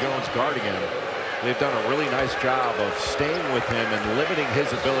Trey Jones guarding him, they've done a really nice job of staying with him and limiting his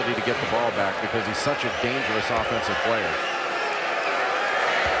ability to get the ball back because he's such a dangerous offensive player.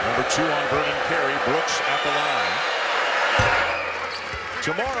 Number 2 on Vernon Carey. Brooks at the line.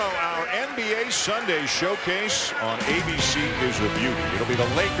 Tomorrow, our NBA Sunday showcase on ABC is a beauty. It'll be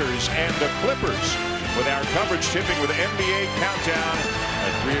the Lakers and the Clippers with our coverage tipping with NBA Countdown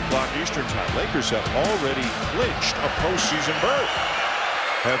at 3 o'clock Eastern Time. Lakers have already clinched a postseason berth.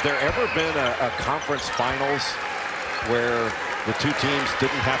 Have there ever been a conference finals where the two teams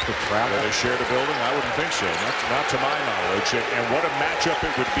didn't have to travel? They shared a building? I wouldn't think so. Not to my knowledge. And what a matchup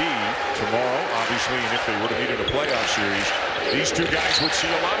it would be tomorrow, obviously, and if they were to meet in a playoff series. These two guys would see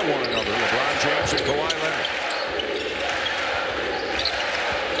a lot of one another. LeBron James and Kawhi Leonard.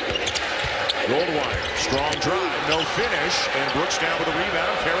 Goldwire, strong drive, no finish, and Brooks down with a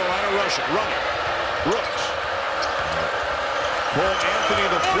rebound. Carolina running. Brooks. Cole Anthony,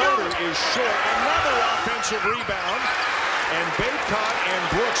 the floater, is short. Another offensive rebound. And Baycott and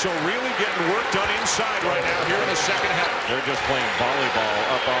Brooks are really getting work done inside right now here in the second half. They're just playing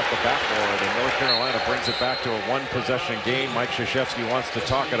volleyball up off the backboard, and North Carolina brings it back to a one-possession game. Mike Krzyzewski wants to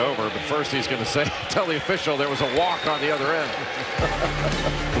talk it over, but first he's going to say, tell the official there was a walk on the other end.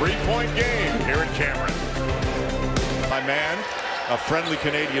 3-point game here in Cameron. My man, a friendly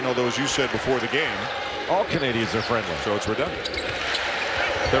Canadian, although as you said before the game. All Canadians are friendly. So it's redundant.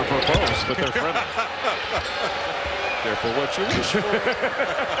 They're verbose, but they're friendly. Careful what you wish for.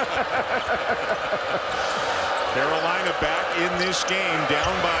 Carolina back in this game,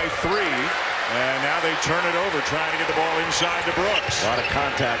 down by 3. And now they turn it over, trying to get the ball inside to Brooks. A lot of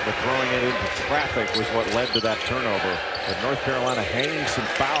contact, but throwing it into traffic was what led to that turnover. But North Carolina hanging some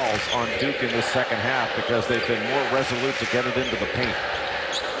fouls on Duke in the second half because they've been more resolute to get it into the paint.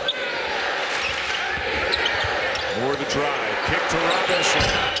 Moore the drive, kick to Robinson.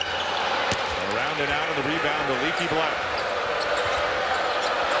 Around and out of the rebound to Leaky Black.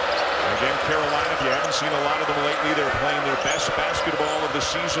 Again, Carolina, if you haven't seen a lot of them lately, they're playing their best basketball of the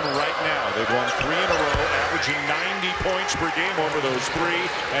season right now. They've won 3 in a row, averaging 90 points per game over those 3,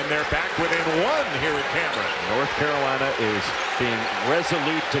 and they're back within 1 here at Cameron. North Carolina is being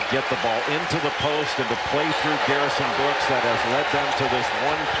resolute to get the ball into the post and to play through Garrison Brooks. That has led them to this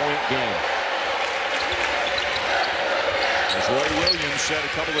 1-point game. As Roy Williams said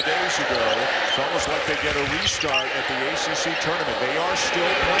a couple of days ago, it's almost like they get a restart at the ACC tournament. They are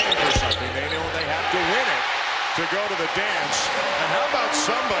still playing for something. They know they have to win it to go to the dance. And how about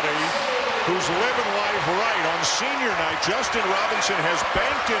somebody who's living life right? On senior night, Justin Robinson has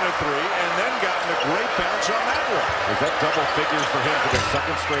banked in a 3 and then gotten a great bounce on that one. Is that double figures for him for the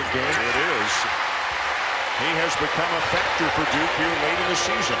second straight game? It is. He has become a factor for Duke here late in the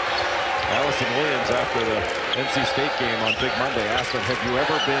season. Allison Williams, after the NC State game on Big Monday, asked him, have you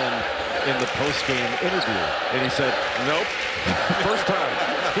ever been in the post-game interview? And he said, nope, first time.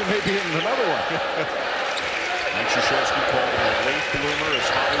 He may be in another one. Mike Krzyzewski called him a late bloomer, as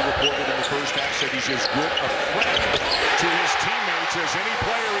Holly reported in the first half, said he's as good a friend to his teammates as any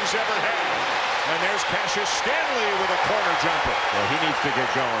player he's ever had. And there's Cassius Stanley with a corner jumper. Well, he needs to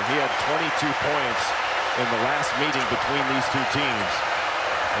get going. He had 22 points in the last meeting between these two teams.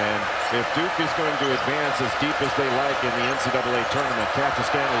 And if Duke is going to advance as deep as they like in the NCAA tournament, Cassius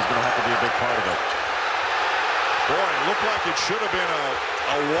Stanley is going to have to be a big part of it. Boy, it looked like it should have been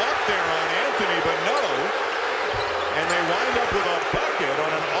a walk there on Anthony, but no. And they wind up with a bucket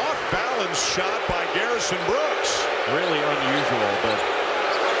on an off-balance shot by Garrison Brooks. Really unusual, but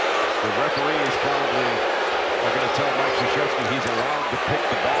the referees probably are going to tell Mike Krzyzewski he's allowed to pick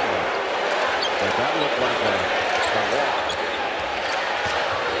the ball up. But that looked like a walk.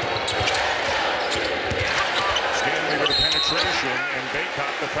 Stanley with a penetration, and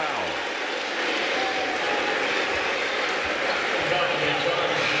Baycott the foul.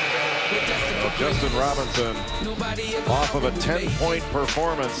 Justin Robinson off of a 10-point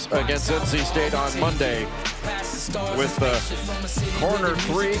performance against NC State on Monday with the corner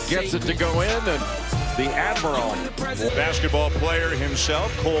 3, gets it to go in, and the Admiral. Basketball player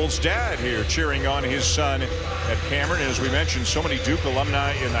himself, Cole's dad here cheering on his son at Cameron. As we mentioned, so many Duke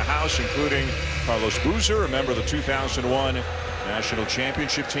alumni in the house, including Carlos Boozer, a member of the 2001 National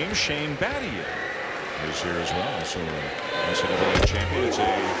Championship team. Shane Battier is here as well, so NCAA champion. It's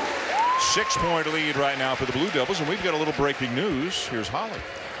a 6-point lead right now for the Blue Devils, and we've got a little breaking news. Here's Holly.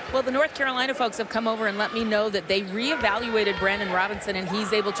 Well, the North Carolina folks have come over and let me know that they reevaluated Brandon Robinson, and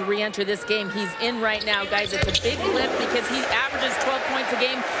he's able to re-enter this game. He's in right now, guys. It's a big lift because he averages 12 points a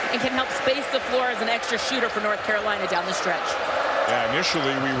game and can help space the floor as an extra shooter for North Carolina down the stretch. Yeah,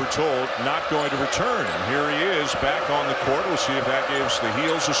 initially we were told not going to return, and here he is back on the court. We'll see if that gives the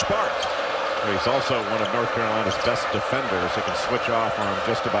Heels a spark. He's also one of North Carolina's best defenders. He can switch off on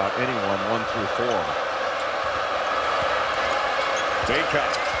just about anyone 1 through 4.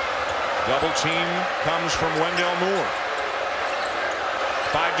 Baycott Double team comes from Wendell Moore.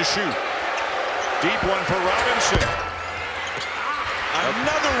 5 to shoot. Deep one for Robinson.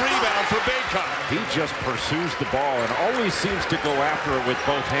 Another rebound for Bacot. He just pursues the ball and always seems to go after it with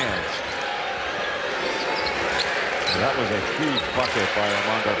both hands. And that was a huge bucket by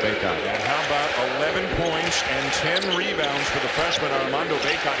Armando Bacot. And how about 11 points and 10 rebounds for the freshman Armando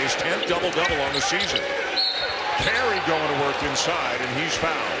Bacot, his 10th double-double on the season. Carey going to work inside, and he's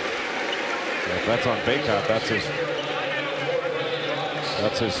fouled. If that's on Bacot, that's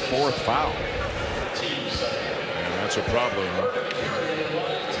his 4th foul. And that's a problem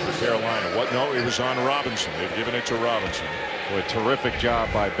for Carolina. What? No, it was on Robinson. They've given it to Robinson. A terrific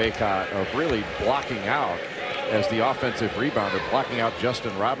job by Bacot of really blocking out as the offensive rebounder, blocking out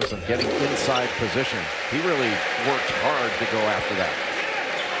Justin Robinson, getting inside position. He really worked hard to go after that.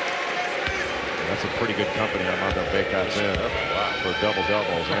 And that's a pretty good company Armando Bacot's in for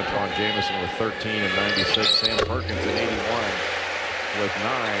double-doubles. Antoine Jamison with 13 and 96. Sam Perkins at 81 with 9.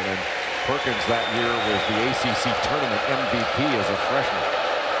 And Perkins that year was the ACC tournament MVP as a freshman.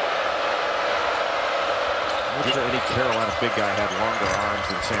 I'm not sure any Carolina big guy had longer arms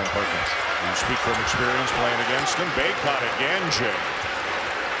than Sam Perkins. You speak from experience playing against him. Bacot again, Jay.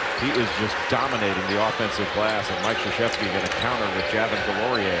 He is just dominating the offensive glass, and Mike Krzyzewski going to counter with Javin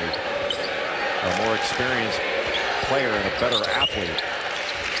Delorier, a more experienced player and a better athlete.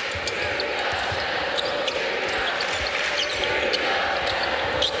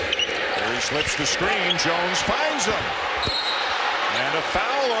 There he slips the screen. Jones finds him. And a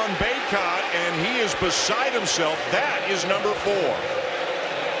foul on Bacot, and he is beside himself. That is number 4.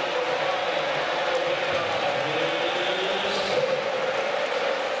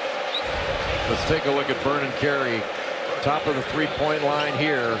 Let's take a look at Vernon Carey, top of the three-point line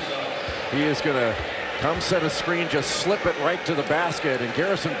here. He is going to come set a screen, just slip it right to the basket, and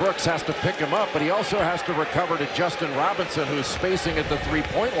Garrison Brooks has to pick him up, but he also has to recover to Justin Robinson, who's spacing at the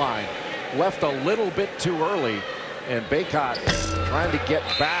three-point line. Left a little bit too early, and Bacot, trying to get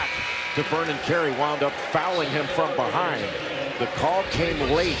back to Vernon Carey, wound up fouling him from behind. The call came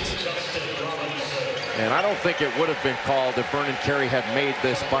late, and I don't think it would have been called if Vernon Carey had made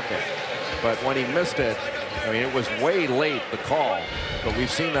this bucket. But when he missed it, I mean, it was way late, the call. But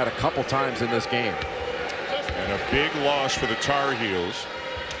we've seen that a couple times in this game. And a big loss for the Tar Heels,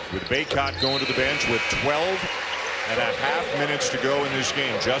 with Bacot going to the bench with 12.5 minutes to go in this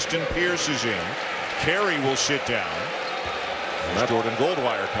game. Justin Pierce is in. Carey will sit down. And Jordan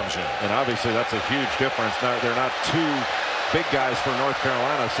Goldwire comes in. And obviously that's a huge difference. Now, they're not two big guys for North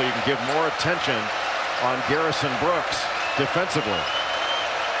Carolina, so you can give more attention on Garrison Brooks defensively.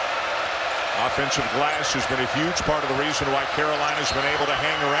 Offensive glass has been a huge part of the reason why Carolina's been able to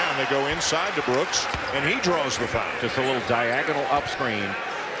hang around. They go inside to Brooks, and he draws the foul. Just a little diagonal up screen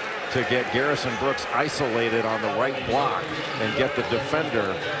to get Garrison Brooks isolated on the right block and get the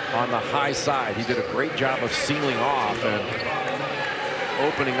defender on the high side. He did a great job of sealing off and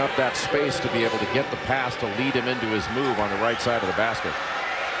opening up that space to be able to get the pass to lead him into his move on the right side of the basket.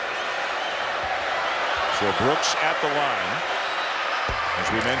 So Brooks at the line. As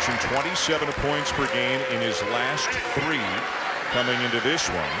we mentioned, 27 points per game in his last 3 coming into this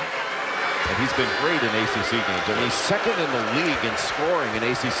one. And he's been great in ACC games. I mean, he's second in the league in scoring in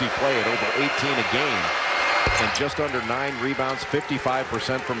ACC play at over 18 a game. And just under 9 rebounds,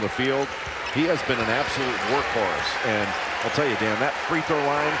 55% from the field. He has been an absolute workhorse. And I'll tell you, Dan, that free throw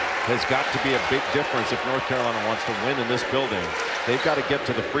line has got to be a big difference if North Carolina wants to win in this building. They've got to get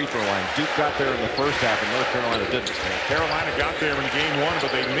to the free throw line. Duke got there in the first half, and North Carolina didn't. Carolina got there in game 1, but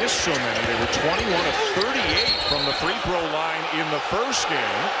they missed so many. They were 21 of 38 from the free throw line in the first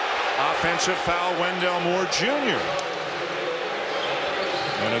game. Offensive foul, Wendell Moore Jr.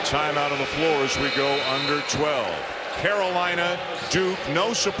 And a timeout on the floor as we go under 12. Carolina, Duke,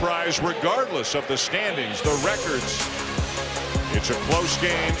 no surprise regardless of the standings, the records. It's a close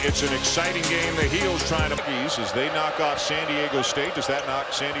game. It's an exciting game. The Heels trying to as they knock off San Diego State. Does that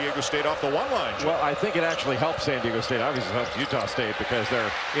knock San Diego State off the 1 line? Well, I think it actually helps San Diego State. Obviously, it helps Utah State because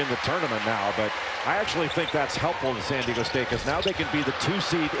they're in the tournament now. But I actually think that's helpful to San Diego State because now they can be the 2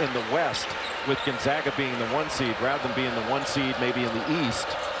 seed in the West with Gonzaga being the 1 seed rather than being the 1 seed maybe in the East.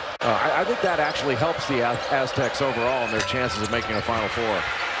 I think that actually helps the Aztecs overall in their chances of making a Final Four.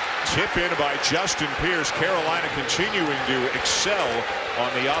 Tip in by Justin Pierce. Carolina continuing to excel on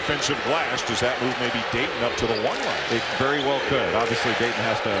the offensive glass. Does that move maybe Dayton up to the 1 line? It very well could. Obviously, Dayton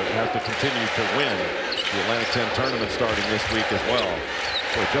has to continue to win. The Atlantic 10 tournament starting this week as well.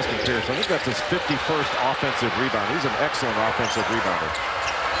 So Justin Pierce, I think that's his 51st offensive rebound. He's an excellent offensive rebounder.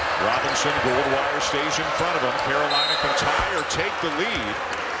 Robinson, Goldwire stays in front of him. Carolina can tie or take the lead.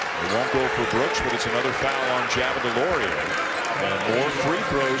 It won't go for Brooks, but it's another foul on Javon DeLaurier. And more free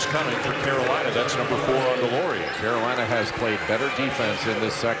throws coming for Carolina. That's number 4 on DeLaurier. Carolina has played better defense in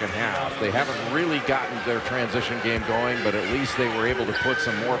this second half. They haven't really gotten their transition game going, but at least they were able to put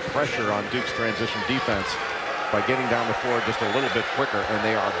some more pressure on Duke's transition defense by getting down the floor just a little bit quicker, and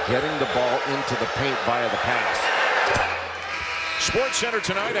they are getting the ball into the paint via the pass. Sports Center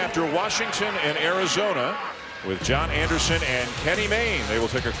tonight after Washington and Arizona with John Anderson and Kenny Mayne. They will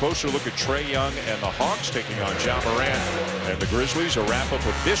take a closer look at Trae Young and the Hawks taking on Ja Morant and the Grizzlies. A wrap up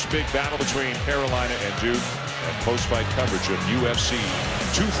of this big battle between Carolina and Duke and post-fight coverage of UFC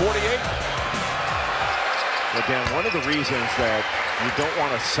 248. Again, one of the reasons that you don't want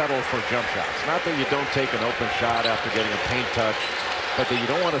to settle for jump shots, not that you don't take an open shot after getting a paint touch, but that you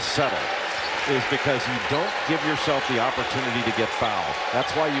don't want to settle, is because you don't give yourself the opportunity to get fouled. That's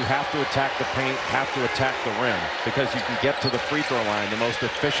why you have to attack the paint, have to attack the rim, because you can get to the free throw line, the most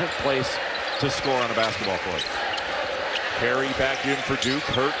efficient place to score on a basketball court. Perry back in for Duke,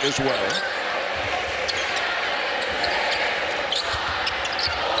 hurt as well.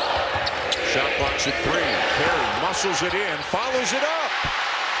 Shot clock's at 3. Perry muscles it in, follows it up.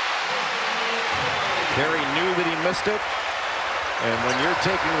 Perry knew that he missed it. And when you're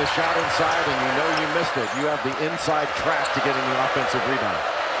taking the shot inside and you know you missed it, you have the inside track to getting the offensive rebound.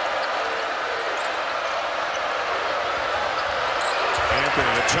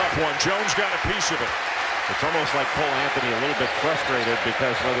 Anthony, a tough one. Jones got a piece of it. It's almost like Cole Anthony a little bit frustrated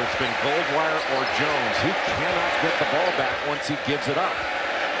because whether it's been Goldwire or Jones, he cannot get the ball back once he gives it up.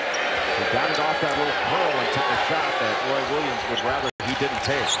 He got it off that little curl and took a shot that Roy Williams would rather he didn't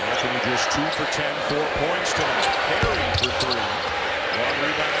take. Anthony just 2 for 10, 4 points tonight. Perry for 3. Long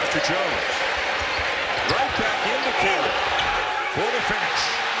rebound after Jones. Right back into Perry for the finish.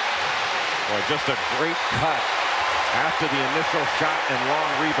 Boy, just a great cut after the initial shot and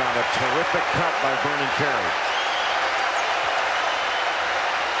long rebound. A terrific cut by Vernon Carey.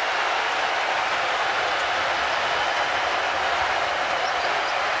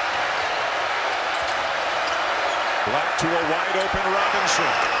 Black to a wide open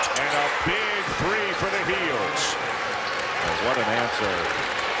Robinson. And a big 3 for the Heels. And what an answer.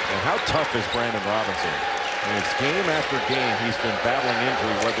 And how tough is Brandon Robinson? And it's game after game he's been battling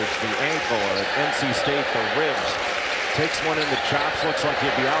injury, whether it's the ankle or at NC State, the ribs. Takes one in the chops, looks like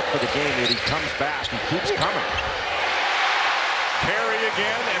he'll be out for the game, yet he comes back. He keeps coming. Carey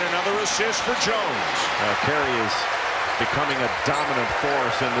again, and another assist for Jones. Carey is becoming a dominant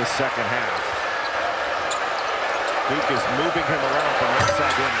force in this second half. Duke is moving him around from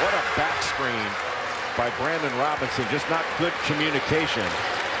outside in. What a back screen by Brandon Robinson. Just not good communication.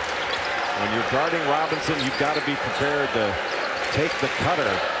 When you're guarding Robinson, you've got to be prepared to take the cutter,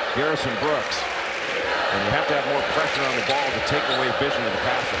 Garrison Brooks. And you have to have more pressure on the ball to take away vision of the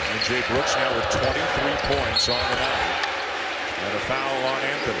passer. And Jay Brooks now with 23 points on the night. And a foul on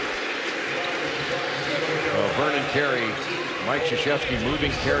Anthony. Well, Vernon Carey, Mike Krzyzewski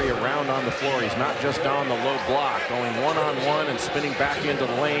moving Carey around on the floor. He's not just on the low block, going one-on-one and spinning back into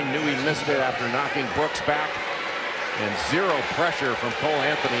the lane. Knew he missed it after knocking Brooks back. And zero pressure from Cole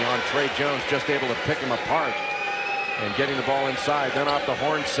Anthony on Trae Jones, just able to pick him apart and getting the ball inside. Then off the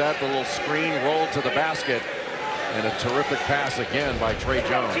horn set, the little screen rolled to the basket, and a terrific pass again by Trae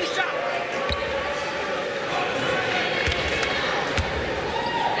Jones. This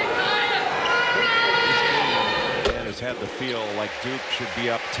game has had the feel like Duke should be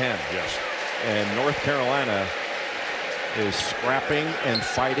up 10. Yes. And North Carolina is scrapping and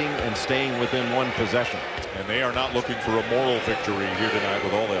fighting and staying within one possession. And they are not looking for a moral victory here tonight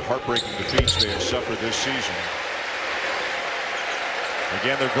with all the heartbreaking defeats they have suffered this season.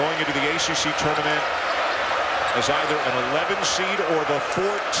 Again, they're going into the ACC tournament as either an 11 seed or the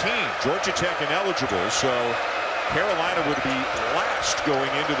 14th. Georgia Tech ineligible, so Carolina would be last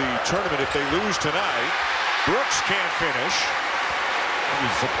going into the tournament if they lose tonight. Brooks can't finish. I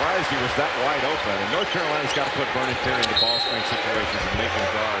was surprised he was that wide open. And North Carolina's got to put Vernon Carey into ball screen situations and make him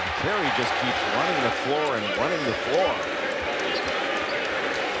guard. Carey just keeps running the floor and running the floor.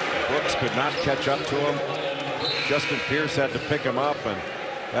 Brooks could not catch up to him. Justin Pierce had to pick him up, and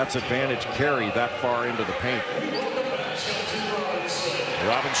that's advantage Carey that far into the paint.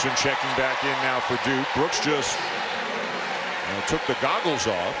 Robinson checking back in now for Duke. Brooks just took the goggles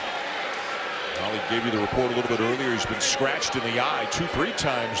off. Holly gave you the report a little bit earlier. He's been scratched in the eye 2-3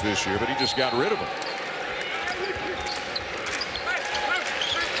 times this year, but he just got rid of him.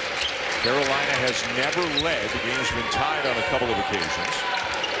 Carolina has never led. The game's been tied on a couple of occasions.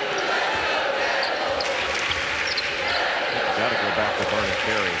 Got to go back to Vernon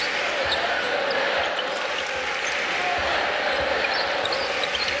Carey.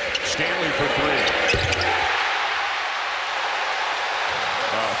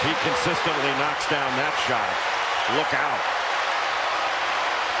 If he consistently knocks down that shot, look out.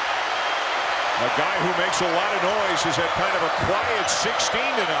 A guy who makes a lot of noise has had kind of a quiet 16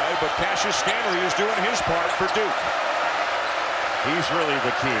 tonight, but Cassius Stanley is doing his part for Duke. He's really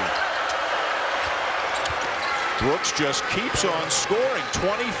the key. Brooks just keeps on scoring,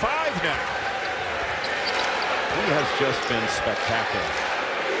 25 now. He has just been spectacular.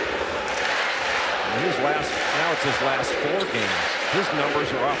 Now it's his last 4 games. His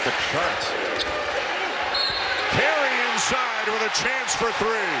numbers are off the charts. Carey inside with a chance for 3.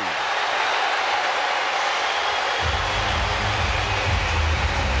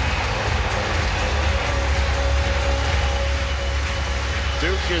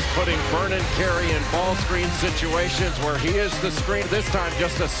 Duke is putting Vernon Carey in ball screen situations where he is the screen. This time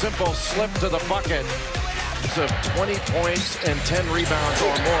just a simple slip to the bucket. Of 20 points and 10 rebounds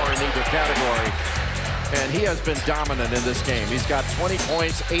or more in either category. And he has been dominant in this game. He's got 20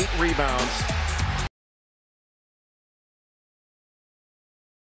 points, 8 rebounds.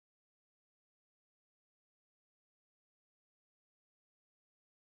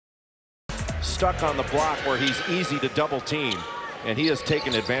 Stuck on the block where he's easy to double team. And he has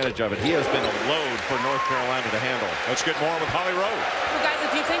taken advantage of it. He has been a load for North Carolina to handle. Let's get more with Holly Rowe. Well, guys,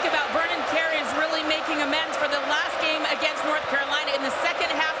 if you think about Vernon Carey is really making amends for the last game against North Carolina. In the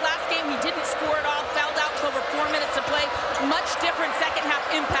second half last game, he didn't score at all, fouled out with over 4 minutes to play. Much different second half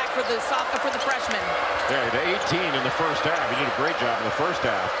impact for the freshman. Yeah, the 18 in the first half. He did a great job in the first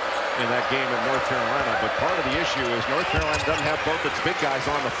half in that game in North Carolina. But part of the issue is North Carolina doesn't have both its big guys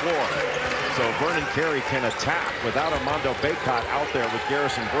on the floor. So Vernon Carey can attack without Armando Bacot out there with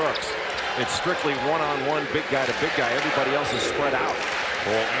Garrison Brooks. It's strictly one-on-one, big guy to big guy. Everybody else is spread out.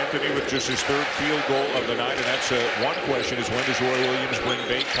 Well, Anthony with just his 3rd field goal of the night, and that's one question is when does Roy Williams bring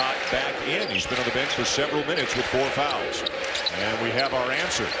Bacot back in? He's been on the bench for several minutes with 4 fouls. And we have our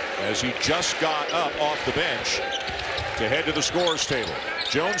answer as he just got up off the bench to head to the scores table.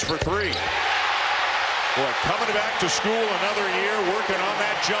 Jones for 3. Boy, coming back to school another year, working on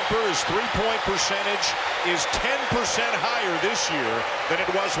that jumper. His 3-point percentage is 10% higher this year than it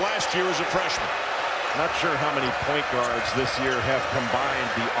was last year as a freshman. Not sure how many point guards this year have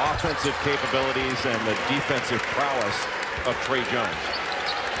combined the offensive capabilities and the defensive prowess of Trey Jones.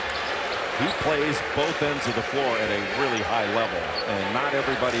 He plays both ends of the floor at a really high level, and not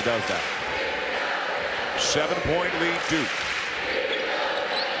everybody does that. 7-point lead, Duke.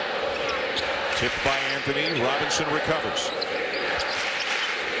 Tipped by Anthony. Robinson recovers.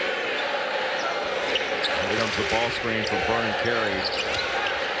 Here comes the ball screen from Vernon Carey.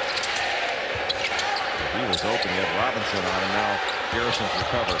 He was open. He had Robinson on him. Now Garrison's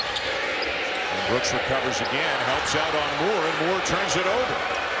recovered. And Brooks recovers again. Helps out on Moore, and Moore turns it over.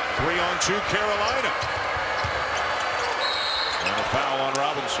 3-on-2 Carolina. And a foul on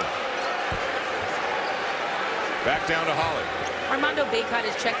Robinson. Back down to Holly. Armando Bacot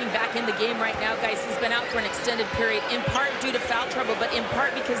is checking back in the game right now, guys. He's been out for an extended period, in part due to foul trouble, but in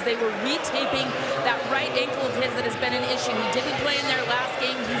part because they were retaping that right ankle of his that has been an issue. He didn't play in their last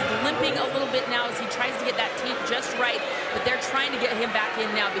game. He's limping a little bit now as he tries to get that tape just right, but they're trying to get him back in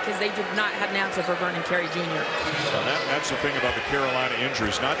now because they did not have an answer for Vernon Carey Jr. Well, that's the thing about the Carolina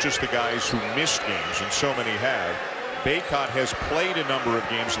injuries, not just the guys who missed games, and so many have. Bacot has played a number of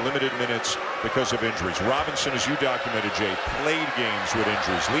games, limited minutes because of injuries. Robinson, as you documented, Jay, played games with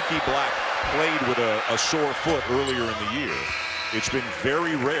injuries. Leaky Black played with a sore foot earlier in the year. It's been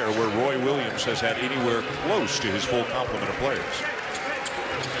very rare where Roy Williams has had anywhere close to his full complement of players.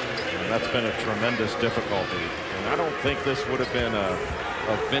 And that's been a tremendous difficulty. And I don't think this would have been a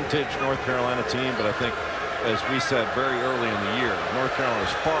vintage North Carolina team, but I think, as we said very early in the year, North Carolina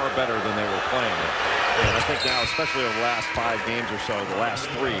is far better than they were playing. And I think now, especially over the last 5 games or so, the last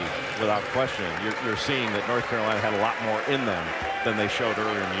 3, without question, you're seeing that North Carolina had a lot more in them than they showed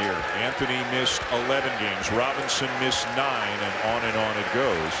earlier in the year. Anthony missed 11 games. Robinson missed 9, and on it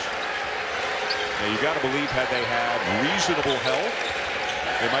goes. Now, you got to believe, had they had reasonable health,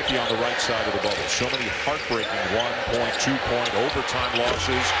 they might be on the right side of the bubble. So many heartbreaking 1-point, 2-point overtime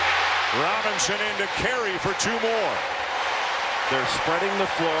losses. Robinson into Carey for 2 more. They're spreading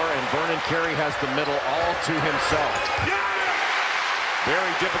the floor, and Vernon Carey has the middle all to himself.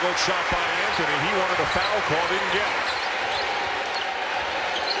 Very difficult shot by Anthony. He wanted a foul call, didn't get it.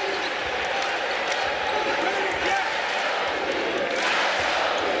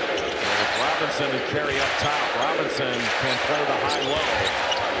 With Robinson and Carey up top, Robinson can play the high-low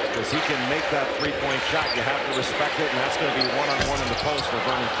because he can make that 3-point shot. You have to respect it, and that's going to be one-on-one in the post for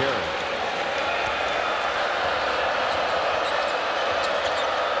Vernon Carey.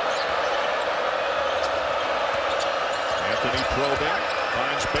 Probing,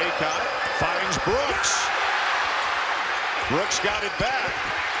 Finds Baycott. Finds Brooks. Brooks got it back.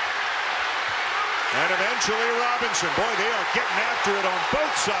 And eventually Robinson. Boy, they are getting after it on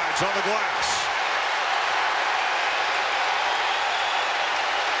both sides on the glass.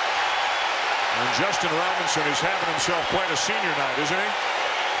 And Justin Robinson is having himself quite a senior night, isn't he?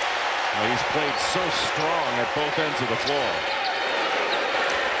 Well, he's played so strong at both ends of the floor.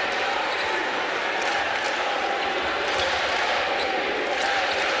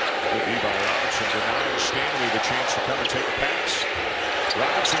 Good D by Robinson, denying Stanley the chance to come and take a pass.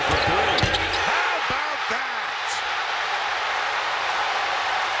 Robinson for three. How about that?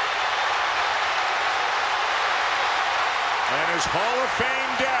 And his Hall of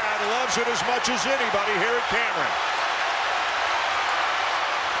Fame dad loves it as much as anybody here at Cameron.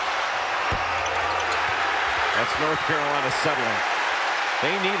 That's North Carolina settling.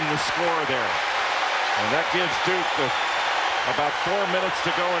 They needed a score there. And that gives Duke with about 4 minutes to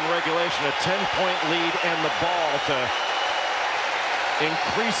go in regulation, a 10-point lead and the ball to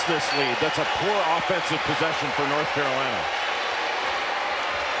increase this lead. That's a poor offensive possession for North Carolina.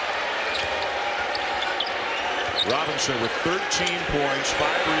 Robinson with 13 points, 5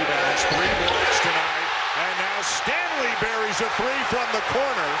 rebounds, 3 blocks tonight. And now Stanley buries a three from the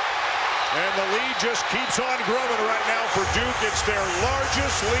corner. And the lead just keeps on growing right now for Duke. It's their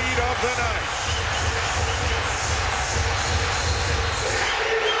largest lead of the night.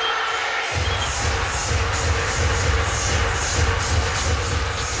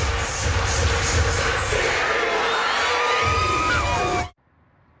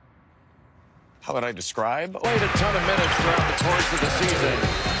 How would I describe? Played a ton of minutes throughout the course of the season,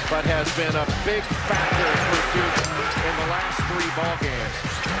 but has been a big factor for Duke in the last 3 ball games.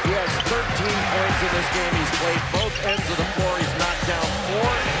 He has 13 points in this game. He's played both ends of the floor. He's knocked down 4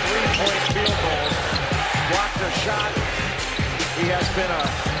 3-point field goals, blocked a shot. He has been a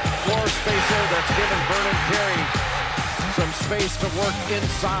floor spacer that's given Vernon Carey some space to work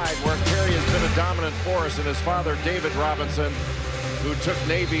inside, where Carey has been a dominant force. And his father, David Robinson, who took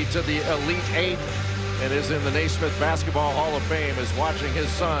Navy to the Elite 8 and is in the Naismith Basketball Hall of Fame, is watching his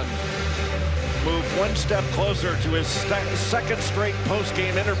son move one step closer to his second straight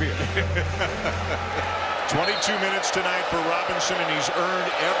post-game interview. 22 minutes tonight for Robinson, and he's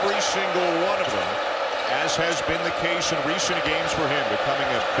earned every single one of them, as has been the case in recent games for him, becoming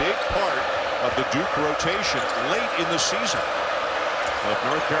a big part of the Duke rotation late in the season. Well, if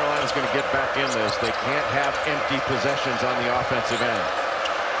North Carolina's going to get back in this, they can't have empty possessions on the offensive end.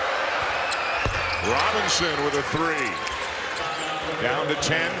 Robinson with a three. Down to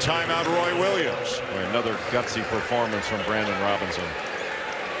 10, timeout Roy Williams. Another gutsy performance from Brandon Robinson.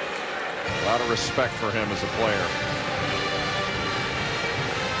 A lot of respect for him as a player.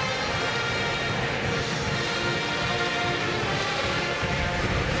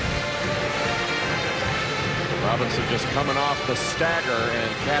 Robinson just coming off the stagger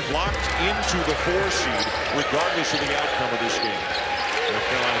and locked into the 4 seed regardless of the outcome of this game. North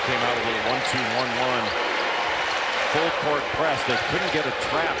Carolina came out with a 1-2-1-1 full court press. They couldn't get a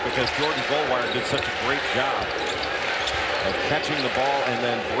trap because Jordan Goldwire did such a great job of catching the ball and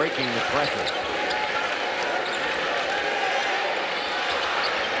then breaking the pressure.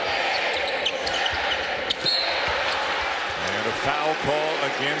 And a foul call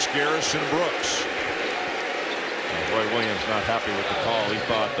against Garrison Brooks. Roy Williams not happy with the call. He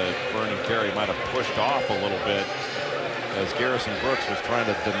thought that Vernon Carey might have pushed off a little bit as Garrison Brooks was trying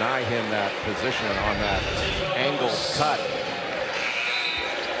to deny him that position on that angled cut.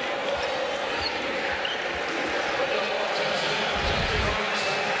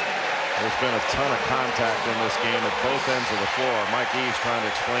 There's been a ton of contact in this game at both ends of the floor. Mike Eves trying to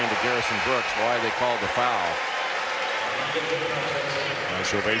explain to Garrison Brooks why they called the foul.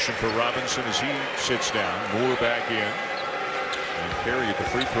 Nice ovation for Robinson as he sits down. Moore back in. And Carey at the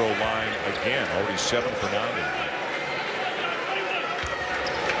free throw line again. Already 7 for 9 tonight.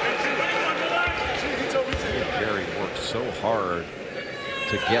 Carey worked so hard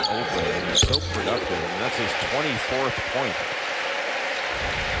to get open and he's so productive. And that's his 24th point.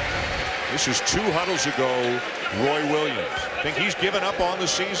 This is 2 huddles ago. Roy Williams. Think he's given up on the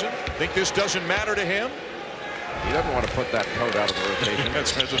season? Think this doesn't matter to him? He doesn't want to put that coat out of the rotation.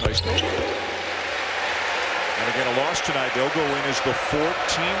 That's a nice coat. And again, a loss tonight. They'll go in as the 14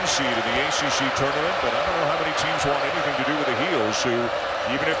 seed in the ACC tournament. But I don't know how many teams want anything to do with the Heels, who,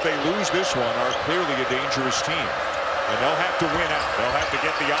 even if they lose this one, are clearly a dangerous team. And they'll have to win out. They'll have to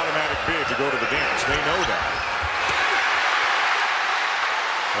get the automatic bid to go to the dance. They know that.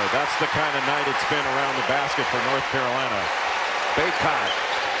 Well, that's the kind of night it's been around the basket for North Carolina. Baycott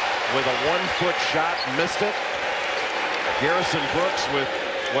with a 1-foot shot, missed it. Garrison Brooks with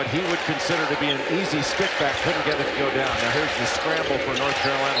what he would consider to be an easy stick back, couldn't get it to go down. Now here's the scramble for North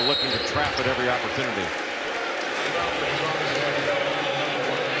Carolina, looking to trap at every opportunity.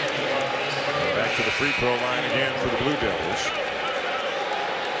 Back to the free throw line again for the Blue Devils.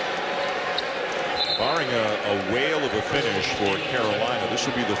 Barring a whale of a finish for Carolina, this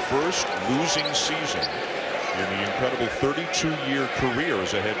will be the first losing season in the incredible 32-year career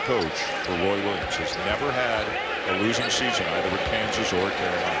as a head coach for Roy Williams. Has never had a losing season either with Kansas or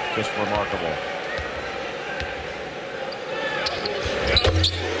Carolina. Just remarkable.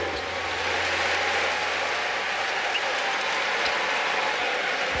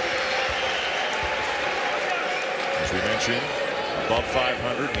 As we mentioned, above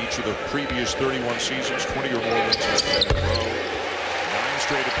 500 in each of the previous 31 seasons, 20 or more wins in a row. 9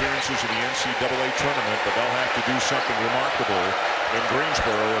 straight appearances in the NCAA tournament, but they'll have to do something remarkable in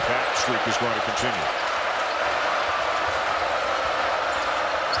Greensboro if that streak is going to continue.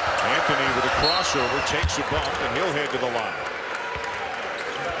 Anthony with a crossover takes a bump, and he'll head to the line.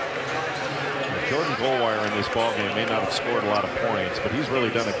 Jordan Goldwire in this ballgame may not have scored a lot of points, but he's really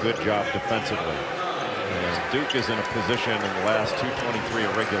done a good job defensively. And Duke is in a position in the last 2:23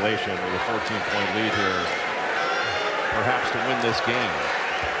 of regulation with a 14-point lead here, perhaps to win this game.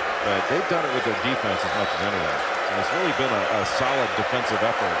 But they've done it with their defense as much as anything. And it's really been a solid defensive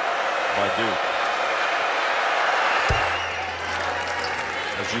effort by Duke.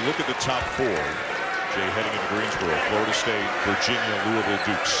 As you look at the top 4, Jay, heading into Greensboro, Florida State, Virginia, Louisville,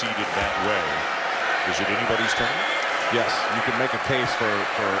 Duke seeded that way. Is it anybody's tournament? Yes, you can make a case for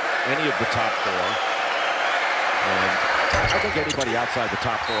any of the top 4. And I think anybody outside the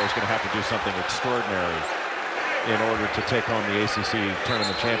top 4 is going to have to do something extraordinary in order to take home the ACC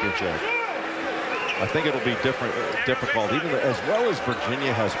tournament championship. I think it'll be difficult, even as well as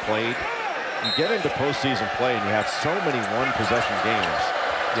Virginia has played. You get into postseason play and you have so many one-possession games.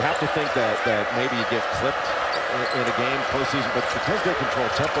 You have to think that maybe you get clipped in a game postseason, but because they control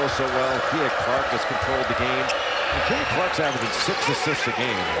tempo so well, Kia Clark has controlled the game. And Kia Clark's averaging 6 assists a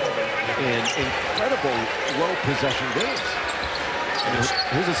game in incredible low possession games. And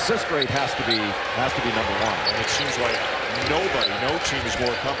his assist rate has to be number 1. And it seems like no team is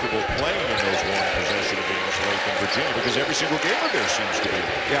more comfortable playing in those one-possession games like in Virginia, because every single game of theirs seems to be.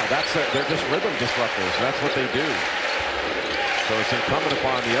 Yeah, they're just rhythm disruptors. That's what they do. So it's incumbent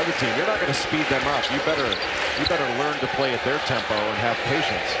upon the other team. You're not going to speed them up. You better learn to play at their tempo and have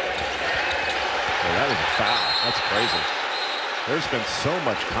patience. Oh, that was a foul. That's crazy. There's been so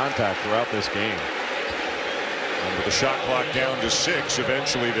much contact throughout this game. And with the shot clock down to 6,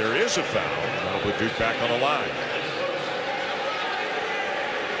 eventually there is a foul. That'll put Duke back on the line.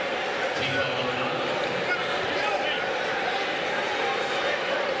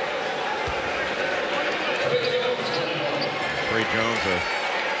 Trey Jones, a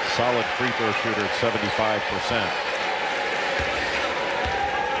solid free throw shooter at 75%.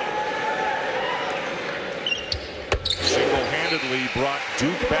 Single-handedly brought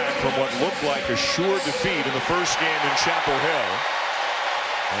Duke back from what looked like a sure defeat in the first game in Chapel Hill.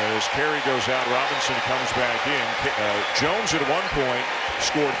 As Carey goes out, Robinson comes back in. Jones at one point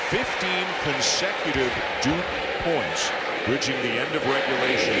scored 15 consecutive Duke points, bridging the end of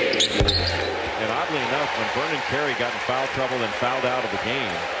regulation. And oddly enough, when Vernon Carey got in foul trouble and fouled out of the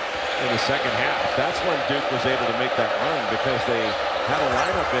game in the second half, that's when Duke was able to make that run, because they had a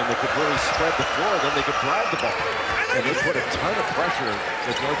lineup in that could really spread the floor, then they could drive the ball. And they put a ton of pressure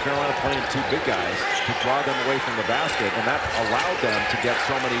with North Carolina playing 2 big guys to draw them away from the basket, and that allowed them to get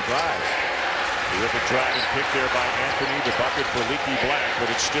so many drives. Terrific driving pick there by Anthony, the bucket for Leaky Black,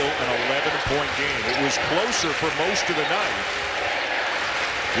 but it's still an 11-point game. It was closer for most of the night.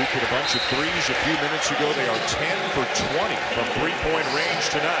 Duke hit a bunch of threes a few minutes ago. They are 10 for 20 from 3-point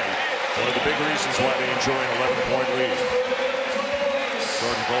range tonight. One of the big reasons why they enjoy an 11-point lead.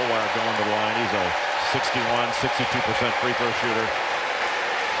 Jordan Goldwire going to the line. He's a 61-62% free throw shooter.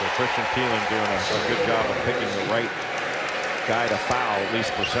 So Christian Keelan doing a good job of picking the right guy to foul, at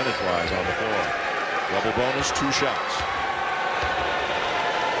least percentage-wise, on the floor. Double bonus, 2 shots.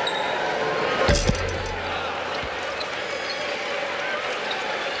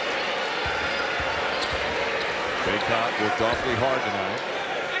 Baycott worked awfully hard tonight.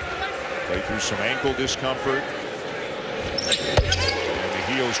 Played through some ankle discomfort. And the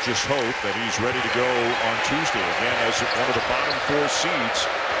Heels just hope that he's ready to go on Tuesday. Again, as one of the bottom 4 seeds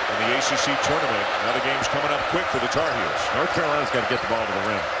in the ACC tournament. Now the game's coming up quick for the Tar Heels. North Carolina's got to get the ball to the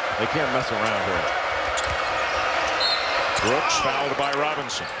rim. They can't mess around here. Brooks fouled by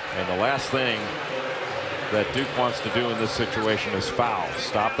Robinson. And the last thing that Duke wants to do in this situation is foul.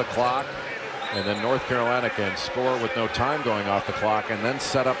 Stop the clock. And then North Carolina can score with no time going off the clock and then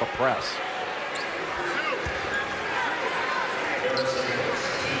set up a press.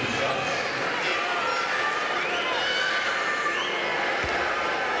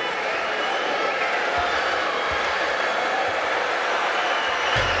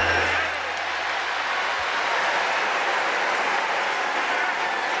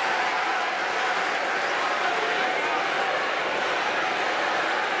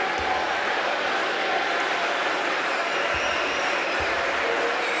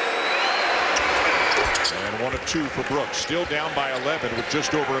 One of two for Brooks. Still down by 11 with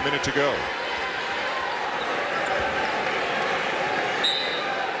just over a minute to go.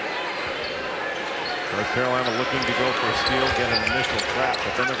 North Carolina looking to go for a steal, get an initial trap,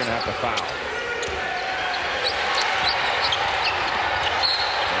 but then they're going to have to foul.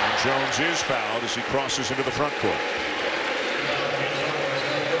 And Jones is fouled as he crosses into the front court.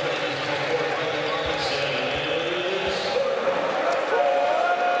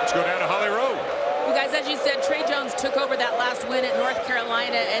 Let's go down to Holly Rowe. As you said, Trey Jones took over that last win at North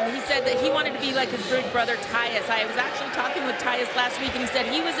Carolina, and he said that he wanted to be like his big brother Tyus. I was actually talking with Tyus last week, and he said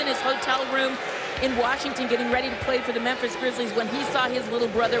he was in his hotel room in Washington getting ready to play for the Memphis Grizzlies when he saw his little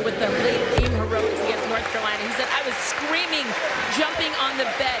brother with the late game heroics against North Carolina. He said, I was screaming, jumping on the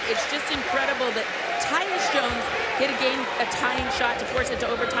bed. It's just incredible that Tyus Jones hit a tying shot to force it to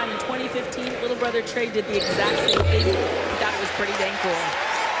overtime in 2015. Little brother Trey did the exact same thing. He thought it was pretty dang cool.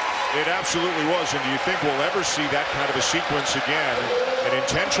 It absolutely was. And do you think we'll ever see that kind of a sequence again? An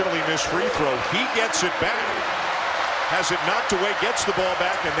intentionally missed free throw. He gets it back, has it knocked away, gets the ball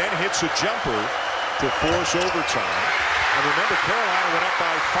back, and then hits a jumper to force overtime. And remember, Carolina went up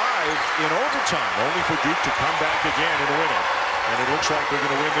by 5 in overtime, only for Duke to come back again and win it. And it looks like they're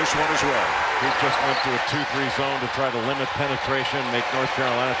going to win this one as well. He just went to a 2-3 zone to try to limit penetration, make North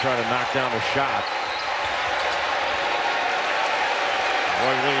Carolina try to knock down a shot.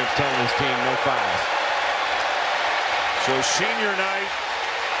 Roy Williams telling his team no fouls. So senior night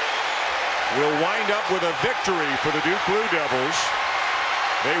will wind up with a victory for the Duke Blue Devils.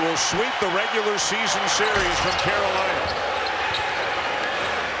 They will sweep the regular season series from Carolina.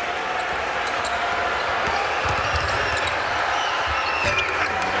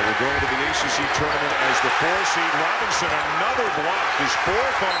 They will go to the ACC tournament as the 4 seed. Robinson, another block, his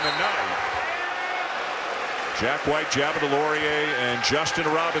 4th on the night. Jack White, Jabba DeLaurier, and Justin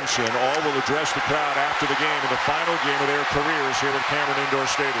Robinson all will address the crowd after the game in the final game of their careers here at Cameron Indoor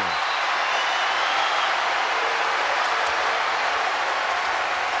Stadium.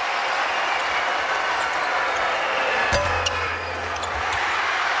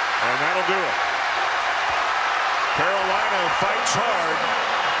 And that'll do it. Carolina fights hard,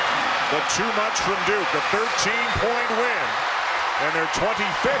 but too much from Duke. A 13-point win. And their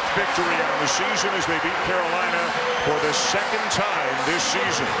 25th victory on the season as they beat Carolina for the 2nd time this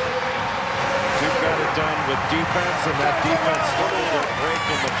season. Duke got it done with defense, and that defense struggled to break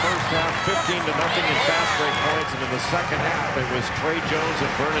in the first half, 15-0 in fast break points, and in the second half it was Trey Jones and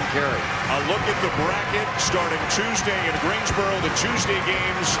Vernon Carey. A look at the bracket starting Tuesday in Greensboro. The Tuesday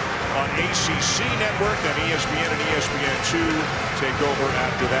games on ACC Network, then ESPN and ESPN2 take over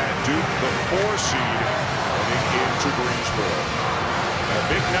after that. Duke, the 4 seed, heading into Greensboro. A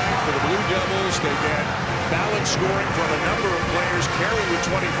big night for the Blue Devils. They get balanced scoring from a number of players. Carey with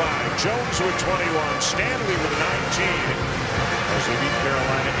 25, Jones with 21, Stanley with 19. As they beat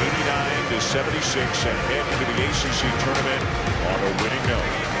Carolina 89-76 and head into the ACC tournament on a winning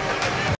note.